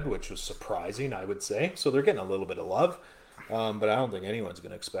spread, which was surprising, I would say. So they're getting a little bit of love. But I don't think anyone's going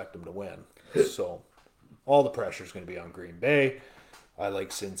to expect them to win. So all the pressure is going to be on Green Bay. I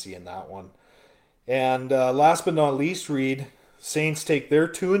like Cincy in that one. And last but not least, Reed, Saints take their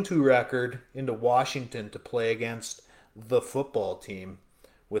 2-2 record into Washington to play against the football team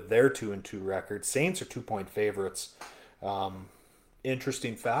with their 2-2 record. Saints are 2-point favorites.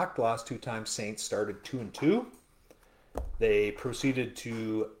 Interesting fact, last 2 times Saints started 2-2. They proceeded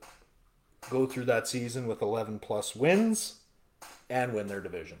to go through that season with 11-plus wins and win their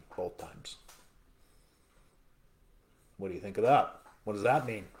division both times. What do you think of that? What does that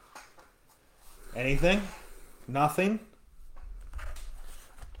mean? Anything? Nothing?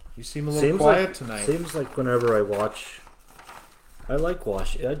 You seem a little quiet tonight. Seems like whenever I watch... I like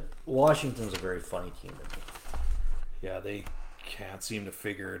Washington. Washington's a very funny team to me. Yeah, they can't seem to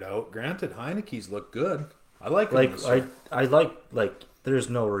figure it out. Granted, Heineke's look good. I like I like there's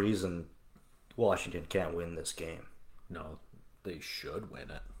no reason Washington can't win this game. No, they should win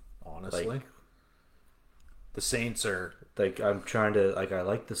it, honestly. The Saints are... I'm trying to... I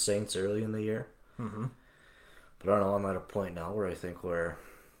like the Saints early in the year. Mm-hmm. But I don't know, I'm at a point now where I think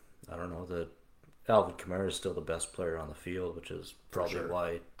that Alvin Kamara is still the best player on the field, which is probably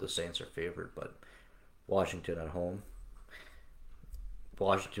why the Saints are favored. But Washington at home.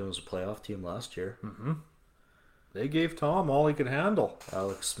 Washington was a playoff team last year. Mm-hmm. They gave Tom all he could handle.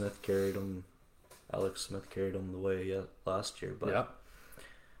 Alex Smith carried him the way last year, but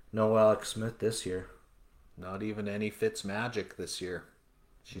no Alex Smith this year. Not even any Fitz magic this year.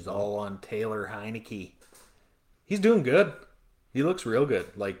 She's all on Taylor Heineke. He's doing good. He looks real good.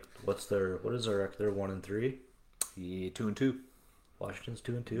 What is their record? They're 1-3. 2-2. Washington's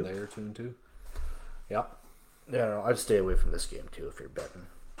 2-2. They're 2-2. Yep. Yeah, I don't know. I'd stay away from this game too if you're betting.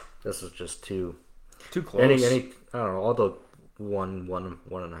 This is just too close. Any I don't know. All the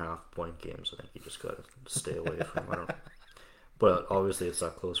 1.5 point games, I think you just gotta stay away from. I don't know. But obviously, it's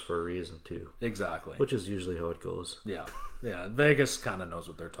that close for a reason too. Exactly. Which is usually how it goes. Yeah. Vegas kind of knows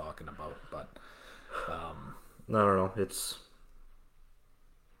what they're talking about, but I don't know.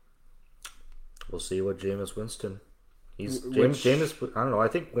 We'll see what Jameis Winston. Jameis. I don't know. I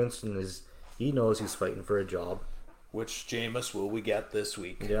think Winston is. He knows he's fighting for a job. Which Jameis will we get this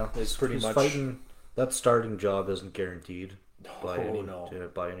week? Yeah, he's pretty much fighting. That starting job isn't guaranteed by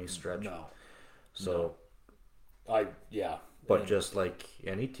any stretch. No. So, But just like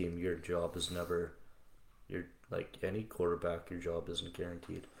any team, your job is never. You're like any quarterback, your job isn't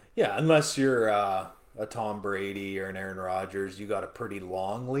guaranteed. Yeah, unless you're a Tom Brady or an Aaron Rodgers, you got a pretty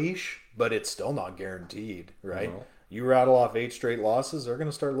long leash, but it's still not guaranteed, right? No. You rattle off 8 straight losses, they're going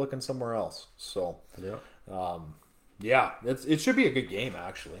to start looking somewhere else. So, it should be a good game,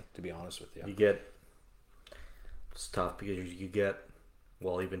 actually, to be honest with you. It's tough because you get,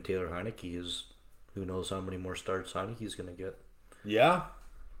 well, even Taylor Heineke is, who knows how many more starts Heineke's going to get. Yeah.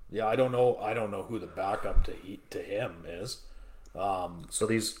 Yeah, I don't know who the backup to him is. So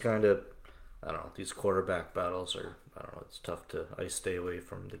these kind of, I don't know, these quarterback battles are, I don't know, it's tough I stay away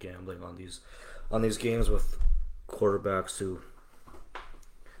from the gambling on these games with quarterbacks who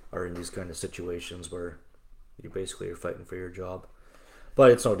are in these kind of situations where you basically are fighting for your job.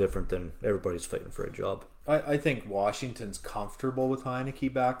 But it's no different than everybody's fighting for a job. I think Washington's comfortable with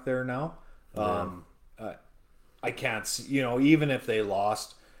Heineke back there now. I can't see, even if they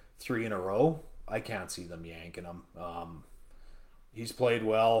lost 3 in a row, I can't see them yanking him. He's played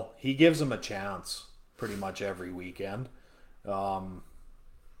well. He gives them a chance pretty much every weekend. I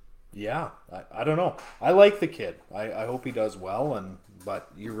don't know. I like the kid. I hope he does well,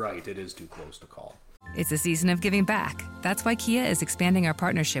 but you're right, it is too close to call. It's a season of giving back. That's why Kia is expanding our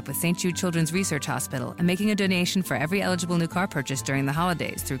partnership with St. Jude Children's Research Hospital and making a donation for every eligible new car purchase during the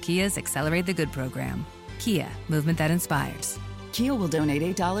holidays through Kia's Accelerate the Good program. Kia, movement that inspires. Kia will donate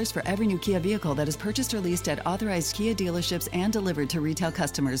 $8 for every new Kia vehicle that is purchased or leased at authorized Kia dealerships and delivered to retail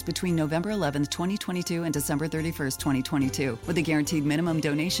customers between November 11th, 2022 and December 31st, 2022, with a guaranteed minimum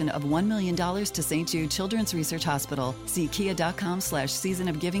donation of $1 million to St. Jude Children's Research Hospital. See kia.com/season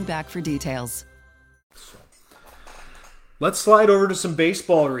of giving back for details. Let's slide over to some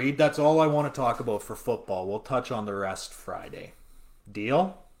baseball, Reed. That's all I want to talk about for football. We'll touch on the rest Friday.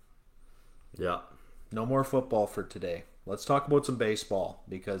 Deal? Yeah. No more football for today. Let's talk about some baseball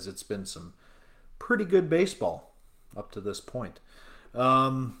because it's been some pretty good baseball up to this point.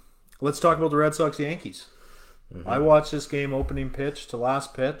 Let's talk about the Red Sox-Yankees. Mm-hmm. I watched this game opening pitch to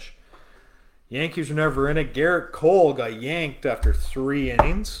last pitch. Yankees were never in it. Garrett Cole got yanked after 3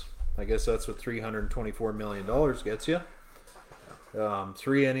 innings. I guess that's what $324 million gets you.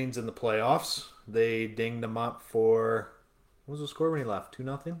 3 innings in the playoffs. They dinged him up for... What was the score when he left?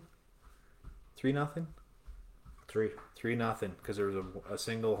 2-0? 3-0? 3-0, because there was a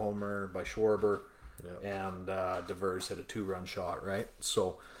single homer by Schwarber, and Devers hit a 2-run shot, right?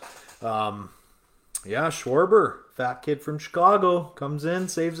 So, Schwarber, fat kid from Chicago, comes in,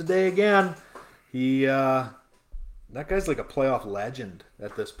 saves the day again. That guy's like a playoff legend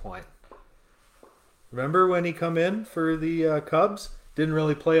at this point. Remember when he come in for the Cubs? Didn't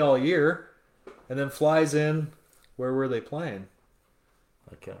really play all year, and then flies in. Where were they playing?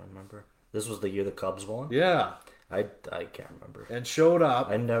 I can't remember. This was the year the Cubs won? Yeah. I can't remember. And showed up.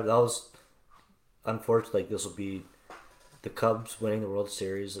 That was, unfortunately, this will be, the Cubs winning the World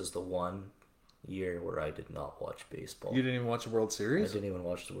Series is the one year where I did not watch baseball. You didn't even watch the World Series? I didn't even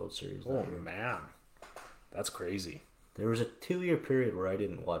watch the World Series. Oh, man. That's crazy. There was a 2-year period where I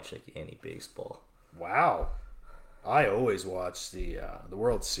didn't watch any baseball. Wow. I always watched the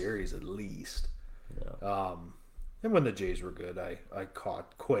World Series at least. Yeah. And when the Jays were good, I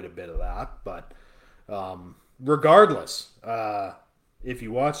caught quite a bit of that. But regardless, if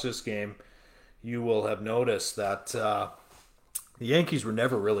you watch this game, you will have noticed that the Yankees were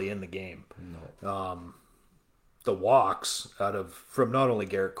never really in the game. No. The walks from not only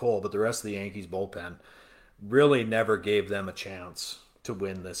Garrett Cole, but the rest of the Yankees bullpen really never gave them a chance to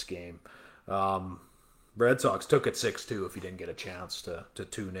win this game. Red Sox took it 6-2 if you didn't get a chance to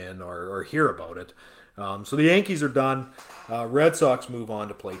tune in or hear about it. So the Yankees are done. Red Sox move on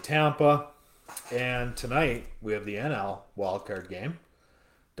to play Tampa. And tonight we have the NL wildcard game.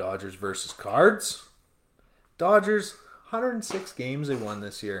 Dodgers versus Cards. Dodgers, 106 games they won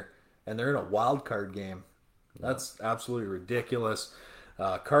this year. And they're in a wildcard game. That's absolutely ridiculous.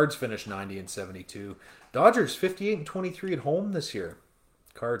 Cards finished 90-72. Dodgers 58-23 at home this year.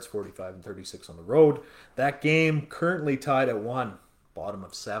 Cards 45-36 on the road. That game currently tied at 1, bottom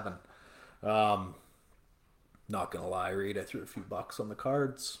of 7. Not gonna lie, Reed, I threw a few bucks on the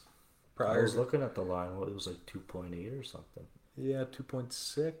Cards prior. I was looking at the line. It was like 2.8 or something. Yeah, 2.6,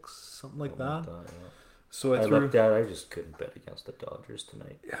 something like Something that. Like that, yeah. So I looked at it. I just couldn't bet against the Dodgers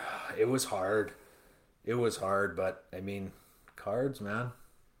tonight. It was hard. But I mean, Cards, man,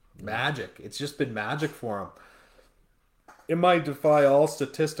 magic. It's just been magic for them. It might defy all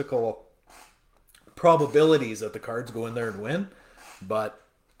statistical probabilities that the Cards go in there and win, but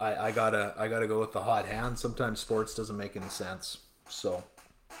I gotta go with the hot hand. Sometimes sports doesn't make any sense. So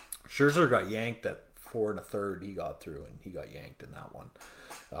Scherzer got yanked at 4 1/3. He got through and he got yanked in that one.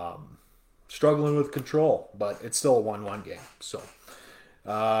 struggling with control, but it's still a 1-1 game. So,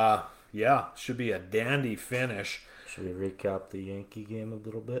 yeah, should be a dandy finish. Should we recap the Yankee game a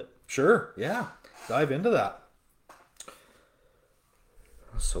little bit? Sure, yeah. Dive into that.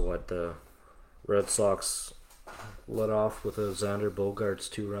 So what, the Red Sox led off with a Xander Bogaerts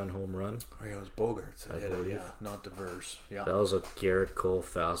 2-run home run. Oh, yeah, it was Bogaerts. I believe. Yeah, not diverse. Yeah. That was a Garrett Cole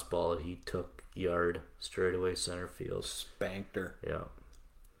fastball that he took yard straight away center field. Spanked her. Yeah.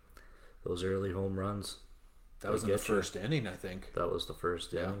 Those early home runs. That was in the first inning, I think. That was the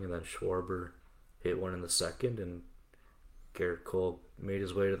first inning, and then Schwarber hit one in the second, and Garrett Cole made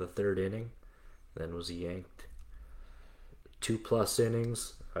his way to the third inning, then was yanked. 2+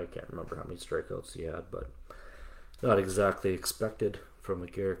 innings. I can't remember how many strikeouts he had, but not exactly expected from a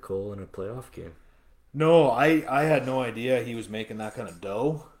Garrett Cole in a playoff game. No, I had no idea he was making that kind of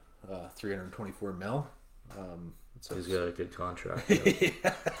dough. $324 million. So he's got a good contract.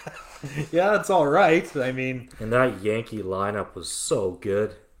 Yeah, it's all right. I mean, and that Yankee lineup was so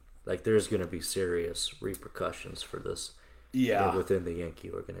good. Like, there's going to be serious repercussions for this. Yeah, within the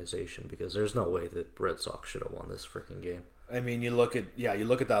Yankee organization, because there's no way that Red Sox should have won this freaking game. I mean, you look at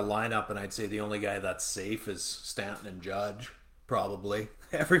that lineup, and I'd say the only guy that's safe is Stanton and Judge, probably.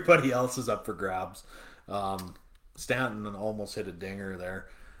 Everybody else is up for grabs. Stanton almost hit a dinger there.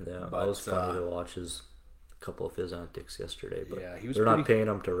 Yeah, that was funny to watch a couple of his antics yesterday. But yeah, they're not paying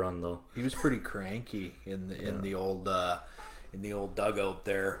him to run though. He was pretty cranky in the old dugout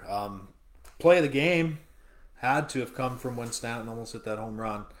there. Play of the game had to have come from when Stanton almost hit that home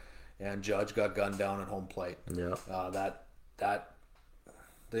run, and Judge got gunned down at home plate. Yeah, that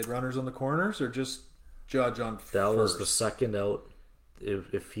they had runners on the corners, or just Judge on first? That was the second out.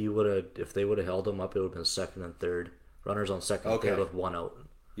 If they would have held him up, it would have been second and third. Runners on second and third with 1 out.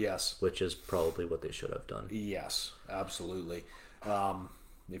 Yes, which is probably what they should have done. Yes, absolutely.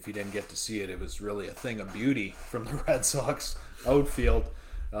 If you didn't get to see it, it was really a thing of beauty from the Red Sox outfield.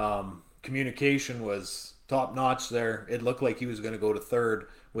 Communication was top notch there. It looked like he was going to go to third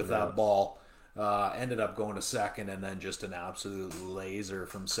with that ball. Ended up going to second, and then just an absolute laser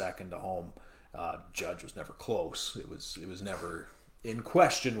from second to home. Judge was never close. It was never in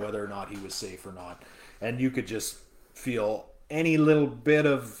question whether or not he was safe or not. And you could just feel any little bit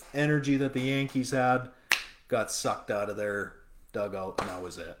of energy that the Yankees had got sucked out of their dugout, and that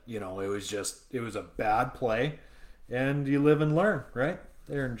was it. You know, it was a bad play, and you live and learn, right?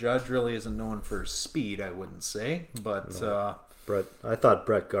 Aaron Judge really isn't known for speed, I wouldn't say, but I thought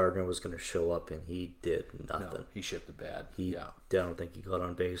Brett Gardner was going to show up, and he did nothing. No, he shipped the bad. I don't think he got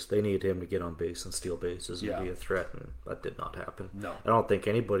on base. They needed him to get on base and steal bases and be a threat, and that did not happen. No, I don't think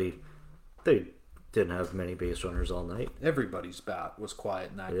they didn't have many base runners all night. Everybody's bat was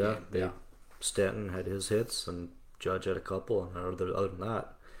quiet in that game. Stanton had his hits, and Judge had a couple, and other than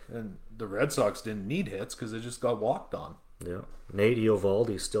that. And the Red Sox didn't need hits because they just got walked on. Yeah. Nate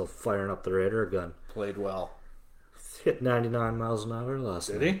Eovaldi's still firing up the radar gun. Played well. Hit 99 miles an hour last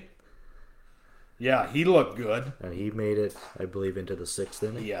night. Did he? Yeah, he looked good. And he made it, I believe, into the 6th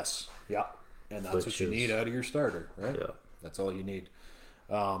inning. Yes. Yeah. And that's what you need out of your starter, right? Yeah. That's all you need.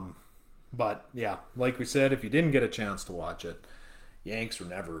 But, yeah, like we said, if you didn't get a chance to watch it, Yanks were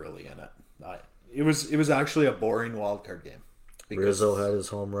never really in it. It was actually a boring wild card game. Rizzo had his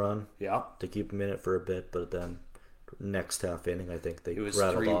home run. Yeah. To keep him in it for a bit, but then next half inning, I think they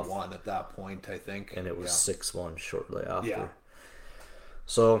rattled off. It was 3-1 at that point, I think. And it was 6-1 shortly after. Yeah.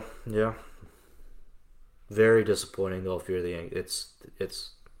 So, yeah. Very disappointing, though, if you're the Yankees.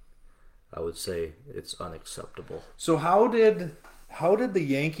 It's I would say it's unacceptable. So how did the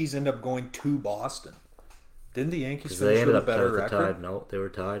Yankees end up going to Boston? Didn't the Yankees finish with a better record? Tied. No, they were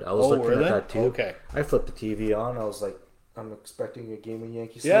tied. I was looking at that too. Okay. I flipped the TV on. I was like, I'm expecting a game in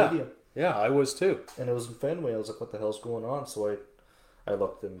Yankee Stadium. Yeah, I was too. And it was in Fenway. I was like, what the hell's going on? So I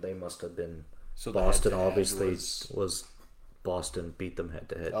looked, and they must have been. So Boston obviously was Boston beat them head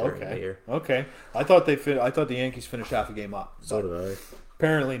to head during the year. Okay. I thought the Yankees finished half a game up. So did I.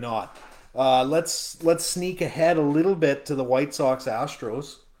 Apparently not. Let's sneak ahead a little bit to the White Sox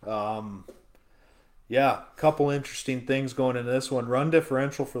Astros. Yeah, a couple interesting things going into this one. Run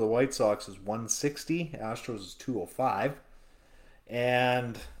differential for the White Sox is 160. Astros is 205.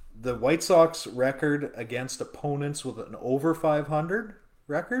 And the White Sox record against opponents with an over 500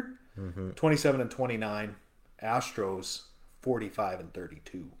 record, 27-29. Astros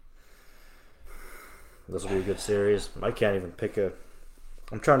 45-32. This will be a good series. I can't even pick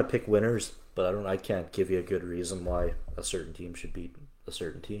I'm trying to pick winners, but I can't give you a good reason why a certain team should beat a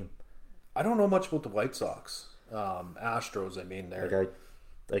certain team. I don't know much about the White Sox. Astros, I mean, they're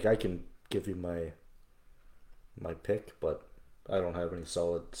I can give you my pick, but I don't have any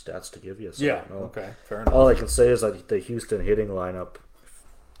solid stats to give you. So Yeah. I don't know. Okay. Fair enough. All I can say is that the Houston hitting lineup,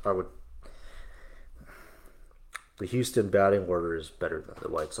 the Houston batting order is better than the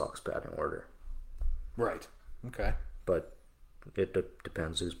White Sox batting order. Right. Okay. But it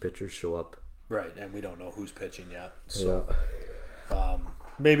depends whose pitchers show up. Right, and we don't know who's pitching yet. So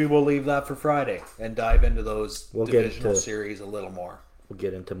maybe we'll leave that for Friday and dive into those divisional series a little more. We'll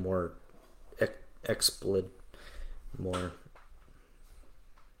get into more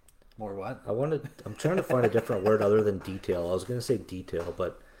More what? I'm trying to find a different word other than detail. I was going to say detail,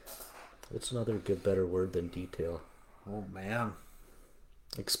 but what's another better word than detail? Oh, man.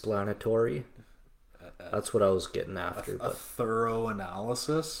 Explanatory? That's what I was getting after. A thorough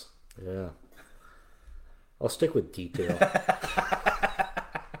analysis? Yeah. I'll stick with detail.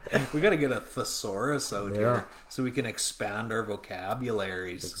 We got to get a thesaurus out here so we can expand our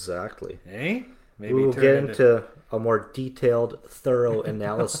vocabularies. Exactly. Eh? Maybe we'll get into a more detailed, thorough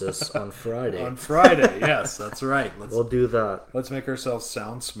analysis on Friday. On Friday, yes, that's right. We'll do that. Let's make ourselves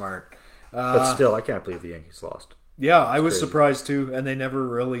sound smart. But still, I can't believe the Yankees lost. Yeah, I was surprised too, and they never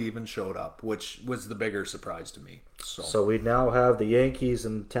really even showed up, which was the bigger surprise to me. So we now have the Yankees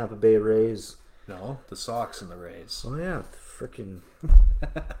and Tampa Bay Rays. No, the Sox and the Rays. Oh yeah, freaking.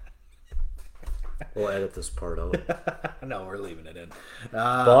 We'll edit this part out. No, we're leaving it in.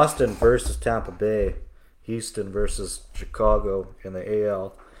 Boston versus Tampa Bay. Houston versus Chicago in the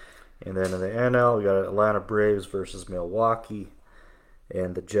AL. And then in the NL, we got Atlanta Braves versus Milwaukee.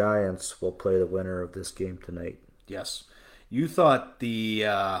 And the Giants will play the winner of this game tonight. Yes. You thought this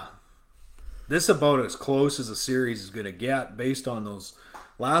about as close as a series is going to get based on those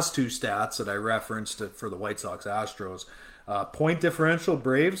last two stats that I referenced for the White Sox Astros. Point differential,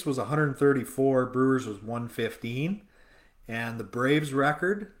 Braves was 134, Brewers was 115. And the Braves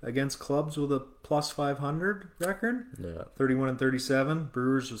record against clubs with a plus 500 record, 31-37.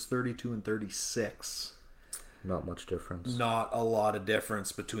 Brewers was 32-36. Not much difference. Not a lot of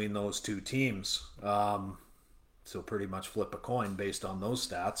difference between those two teams. So pretty much flip a coin based on those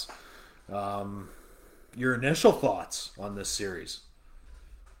stats. Your initial thoughts on this series?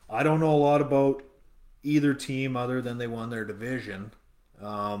 I don't know a lot about either team other than they won their division.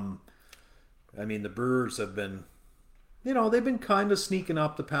 I mean, the Brewers have been, they've been kind of sneaking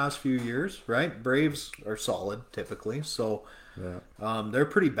up the past few years, right? Braves are solid typically, so they're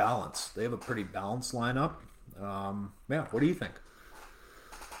pretty balanced. They have a pretty balanced lineup. What do you think?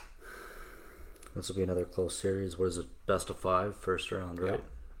 This will be another close series. What is it? Best of 5, first round, right? Yeah.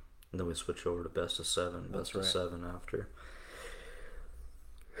 And then we switch over to best of 7, best of 7 after.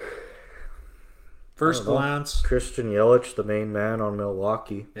 First glance. Christian Yelich, the main man on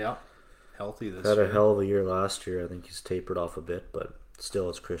Milwaukee. Yeah. Healthy this year. Had a hell of a year last year. I think he's tapered off a bit, but still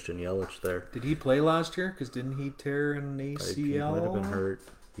it's Christian Yelich there. Did he play last year? Because didn't he tear an ACL? He might have been hurt.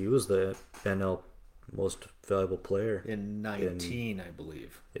 He was the NL most valuable player. In 19, I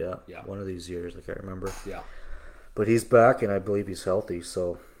believe. Yeah. One of these years. I can't remember. Yeah. But he's back, and I believe he's healthy,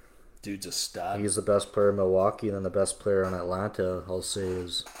 so... Dude's a stud. He's the best player in Milwaukee, and then the best player in Atlanta, I'll say,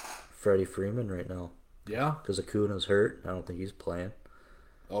 is Freddie Freeman right now. Yeah. Because Acuna's hurt. I don't think he's playing.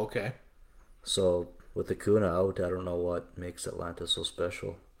 Okay. So, with Acuna out, I don't know what makes Atlanta so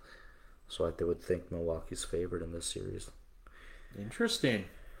special. So I would think Milwaukee's favored in this series. Interesting.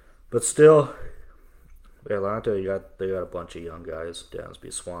 But still, Atlanta, they got a bunch of young guys.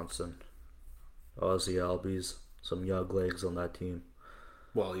 Dansby Swanson, Ozzie Albies, some young legs on that team.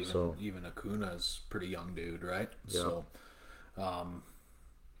 Well, even Acuna's pretty young dude, right? Yeah. So, I'm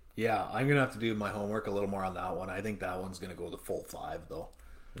going to have to do my homework a little more on that one. I think that one's going to go the full 5, though.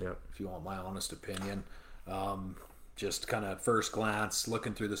 Yeah. If you want my honest opinion. Just kind of first glance,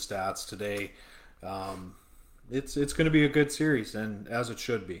 looking through the stats today, it's going to be a good series, and as it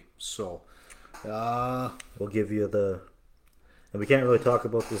should be. So, we'll give you and we can't really talk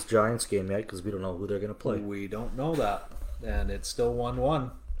about this Giants game yet because we don't know who they're going to play. We don't know that, and it's still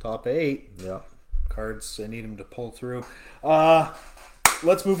 1-1, top 8. Yeah. Cards, I need them to pull through.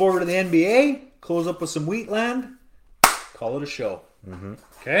 Let's move over to the NBA, close up with some Wheatland, call it a show. Mm-hmm.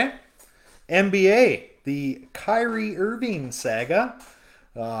 Okay? NBA, the Kyrie Irving saga.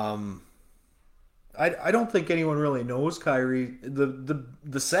 I don't think anyone really knows Kyrie.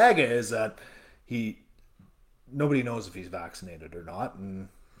 The saga is that nobody knows if he's vaccinated or not, and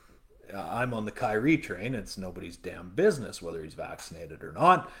I'm on the Kyrie train. It's nobody's damn business whether he's vaccinated or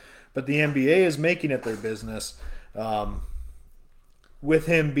not. But the NBA is making it their business. With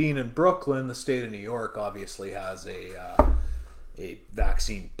him being in Brooklyn, the state of New York obviously has a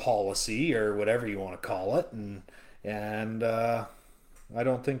vaccine policy or whatever you want to call it, and I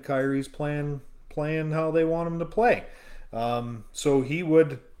don't think Kyrie's playing how they want him to play. So he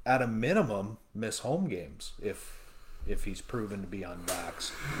would, at a minimum, miss home games if he's proven to be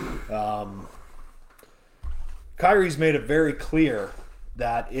unvaxxed. Kyrie's made it very clear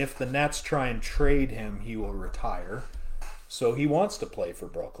that if the Nets try and trade him, he will retire. So he wants to play for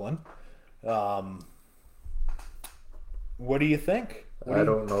Brooklyn. What do you think? I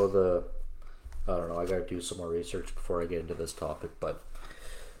don't know. I got to do some more research before I get into this topic. But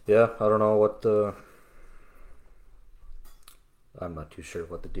yeah, I don't know I'm not too sure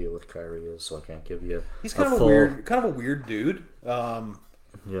what the deal with Kyrie is, so I can't give you. He's kind of a weird dude.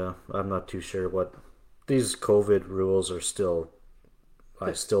 Yeah, I'm not too sure what these COVID rules are.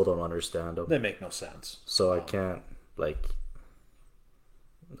 I still don't understand them. They make no sense. So I can't I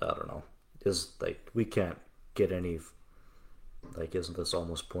don't know. We can't get any. Isn't this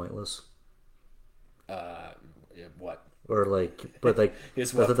almost pointless? What? Or but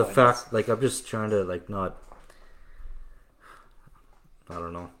Is what the pointless? fact, I'm just trying to not. I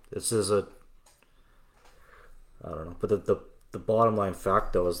don't know. This is I don't know. But the bottom line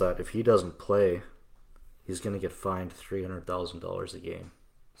fact though is that if he doesn't play, he's going to get fined $300,000 a game.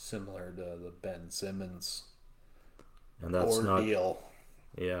 Similar to the Ben Simmons And that's ordeal.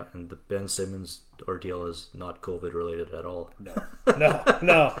 Yeah, and the Ben Simmons ordeal is not COVID related at all. No.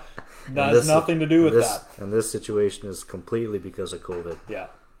 Has nothing to do with that. And this situation is completely because of COVID. Yeah.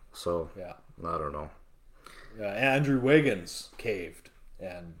 So, yeah. I don't know. Andrew Wiggins caved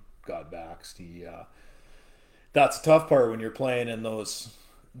and got vaxxed. That's a tough part when you're playing in those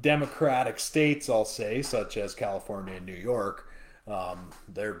democratic states, I'll say, such as California and New York.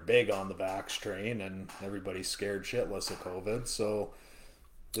 They're big on the vax train, and everybody's scared shitless of COVID. So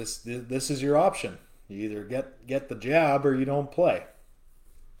this is your option. You either get the jab or you don't play.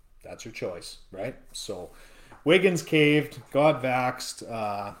 That's your choice, right? So Wiggins caved, got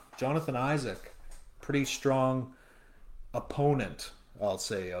vaxxed. Jonathan Isaac, pretty strong opponent, I'll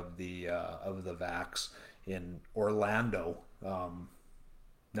say, of the vax in Orlando.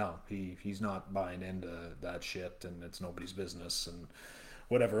 No, he's not buying into that shit, and it's nobody's business and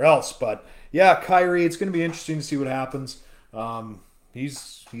whatever else. But yeah, Kyrie, it's going to be interesting to see what happens.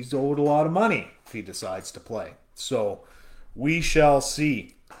 He's owed a lot of money if he decides to play. So we shall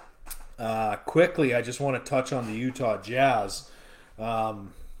see. Quickly, I just want to touch on the Utah Jazz. I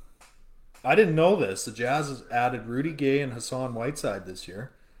didn't know this. The Jazz has added Rudy Gay and Hassan Whiteside this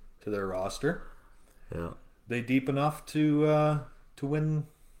year to their roster. Yeah. They deep enough to win.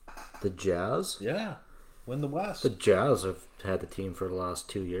 The Jazz? Yeah, win the West. The Jazz have had the team for the last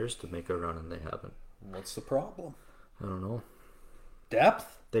 2 years to make a run, and they haven't. What's the problem? I don't know.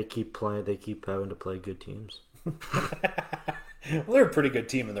 Depth? They keep playing. They keep having to play good teams. Well, they're a pretty good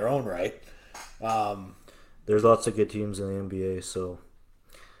team in their own right. There's lots of good teams in the NBA, so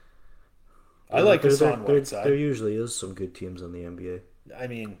I like Hassan Whiteside. There usually is some good teams in the NBA. I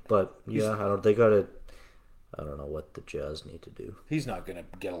mean, but yeah, They got to. I don't know what the Jazz need to do. He's not going to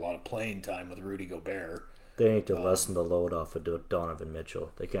get a lot of playing time with Rudy Gobert. They need to lessen the load off of Donovan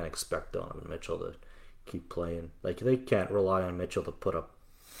Mitchell. They can't expect Donovan Mitchell to keep playing. They can't rely on Mitchell to put up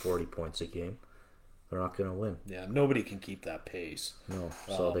 40 points a game. They're not going to win. Yeah, nobody can keep that pace. No,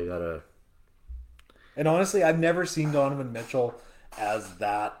 so they got to... And honestly, I've never seen Donovan Mitchell as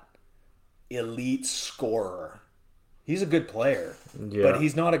that elite scorer. He's a good player, but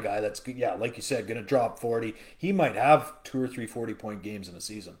he's not a guy that's, like you said, going to drop 40. He might have 2 or 3 40-point games in a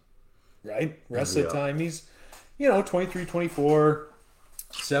season, right? Rest of the time, he's, 23, 24,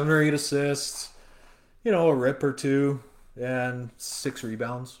 7 or 8 assists, a rip or 2, and 6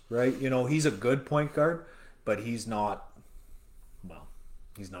 rebounds, right? He's a good point guard, but he's not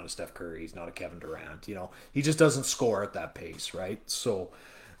a Steph Curry. He's not a Kevin Durant. He just doesn't score at that pace, right? So,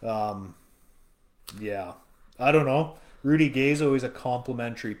 I don't know. Rudy Gay's always a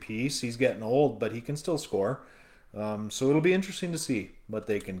complimentary piece. He's getting old, but he can still score. So it'll be interesting to see what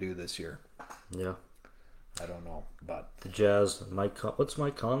they can do this year. Yeah. I don't know, but... The Jazz, what's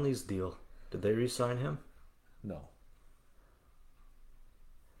Mike Conley's deal? Did they re-sign him? No.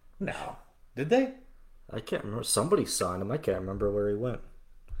 Did they? I can't remember. Somebody signed him. I can't remember where he went.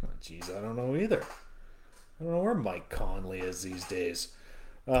 Jeez, I don't know either. I don't know where Mike Conley is these days.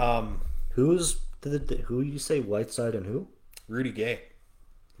 Who you say, Whiteside and who? Rudy Gay.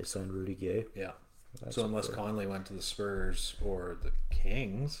 They signed Rudy Gay? Yeah. So unless Conley went to the Spurs or the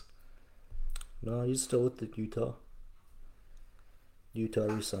Kings... No, he's still with the Utah. Utah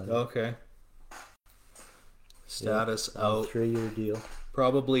re-signed him. Okay. Status out. 3-year deal.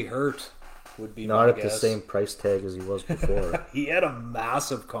 Probably hurt, would be not my at guess. The same price tag as he was before. He had a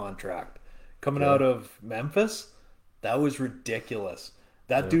massive contract coming out of Memphis. That was ridiculous.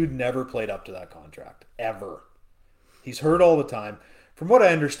 That dude never played up to that contract ever. He's hurt all the time. From what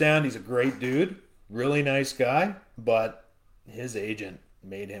I understand, he's a great dude, really nice guy, but his agent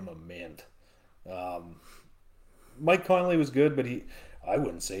made him a mint. Mike Conley was good, but I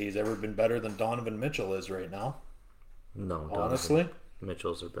wouldn't say he's ever been better than Donovan Mitchell is right now. No, honestly.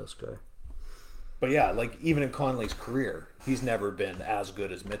 Mitchell's their best guy. But yeah, like even in Conley's career, he's never been as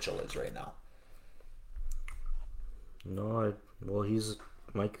good as Mitchell is right now. No, he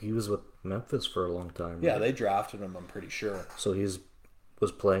was with Memphis for a long time. Yeah, right? they drafted him, I'm pretty sure. So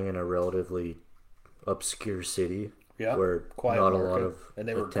was playing in a relatively obscure city where quiet not market, a lot of and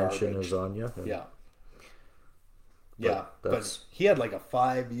they were attention garbage. is on you. But he had like a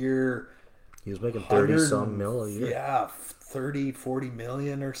 5-year... He was making 30-some mil a year. Yeah, 30, 40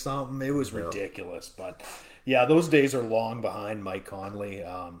 million or something. It was ridiculous. But yeah, those days are long behind Mike Conley.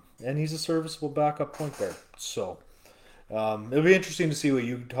 And he's a serviceable backup point guard. So it'll be interesting to see what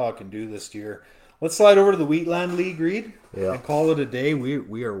Utah can do this year. Let's slide over to the Wheatland League, Reed. Yeah. And call it a day.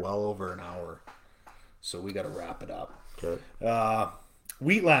 We are well over an hour. So we got to wrap it up. Okay.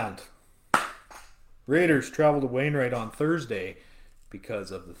 Wheatland. Raiders travel to Wainwright on Thursday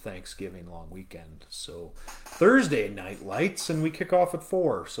because of the Thanksgiving long weekend. So Thursday night lights, and we kick off at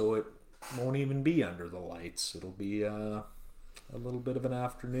 4, so it won't even be under the lights. It'll be a little bit of an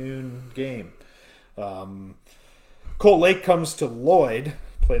afternoon game. Colt Lake comes to Lloyd,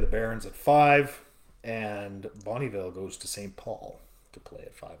 play the Barons at 5, and Bonnieville goes to St. Paul to play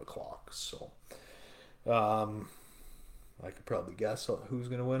at 5 o'clock. So I could probably guess who's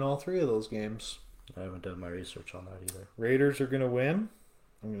going to win all 3 of those games. I haven't done my research on that either. Raiders are going to win.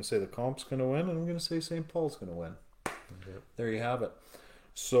 I'm going to say the Comp's going to win, and I'm going to say St. Paul's going to win. Okay. There you have it.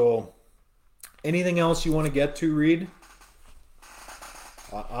 So, anything else you want to get to, Reed?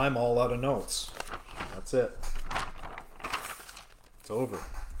 I'm all out of notes. That's it. It's over.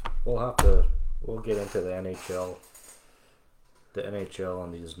 We'll get into the NHL. The NHL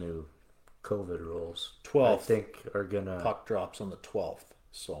and these new COVID rules. 12th. I think are going to... Puck drops on the 12th.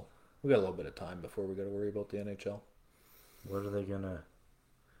 So, we got a little bit of time before we got to worry about the NHL. What are they going to...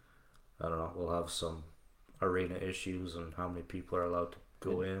 I don't know. We'll have some arena issues and how many people are allowed to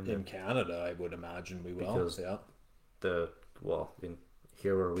go in. In Canada, I would imagine we will. Because in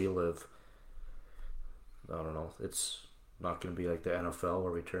here where we live, I don't know. It's not going to be like the NFL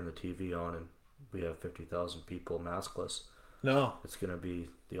where we turn the TV on and we have 50,000 people maskless. No. It's going to be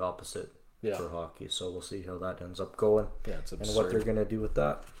the opposite for hockey. So we'll see how that ends up going. Yeah, it's absurd. And what they're going to do with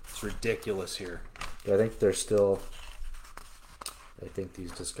that. It's ridiculous here. I think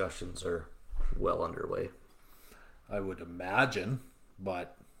these discussions are well underway. I would imagine,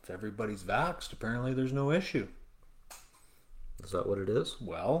 but if everybody's vaxxed, apparently there's no issue. Is that what it is?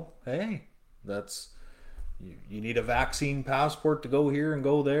 Well, hey, that's you need a vaccine passport to go here and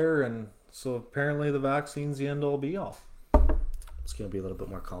go there, and so apparently the vaccine's the end all be all. It's going to be a little bit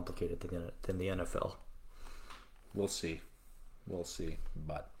more complicated than the NFL. We'll see.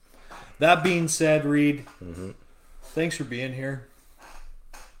 But that being said, Reed, thanks for being here.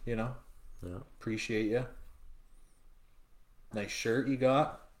 Appreciate you. Nice shirt you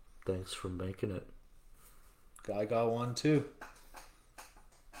got. Thanks for making it. I got one too.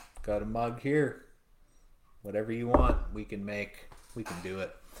 Got a mug here. Whatever you want, we can make. We can do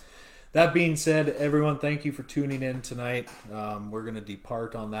it. That being said, everyone, thank you for tuning in tonight. We're going to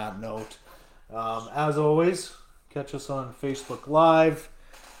depart on that note. As always, catch us on Facebook Live.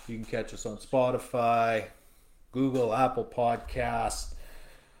 You can catch us on Spotify, Google, Apple Podcasts.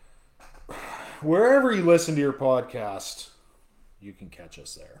 Wherever you listen to your podcast, you can catch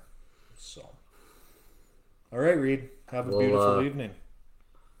us there. So, all right, Reed. Have a beautiful evening.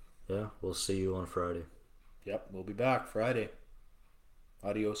 Yeah, we'll see you on Friday. Yep, we'll be back Friday.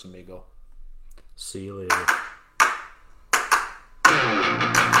 Adios, amigo. See you later.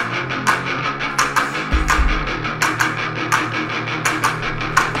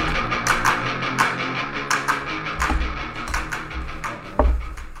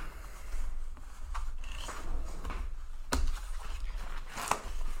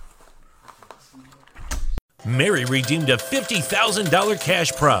 Mary redeemed a $50,000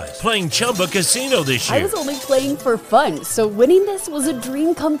 cash prize playing Chumba Casino this year. I was only playing for fun, so winning this was a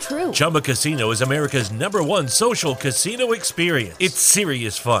dream come true. Chumba Casino is America's #1 social casino experience. It's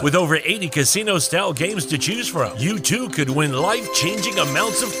serious fun. With over 80 casino-style games to choose from, you too could win life-changing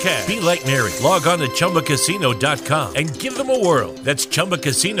amounts of cash. Be like Mary. Log on to ChumbaCasino.com and give them a whirl. That's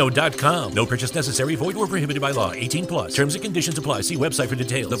ChumbaCasino.com. No purchase necessary. Void or prohibited by law. 18+. Terms and conditions apply. See website for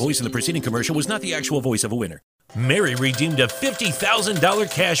details. The voice in the preceding commercial was not the actual voice of a winner. Mary redeemed a $50,000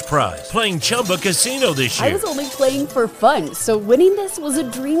 cash prize playing Chumba Casino this year. I was only playing for fun, so winning this was a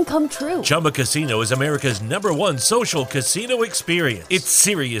dream come true. Chumba Casino is America's #1 social casino experience. It's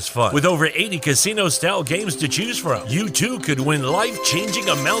serious fun. With over 80 casino-style games to choose from, you too could win life-changing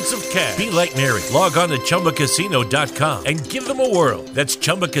amounts of cash. Be like Mary. Log on to ChumbaCasino.com and give them a whirl. That's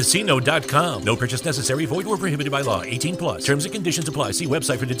ChumbaCasino.com. No purchase necessary. Void or prohibited by law. 18+. Terms and conditions apply. See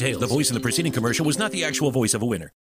website for details. The voice in the preceding commercial was not the actual voice of a winner.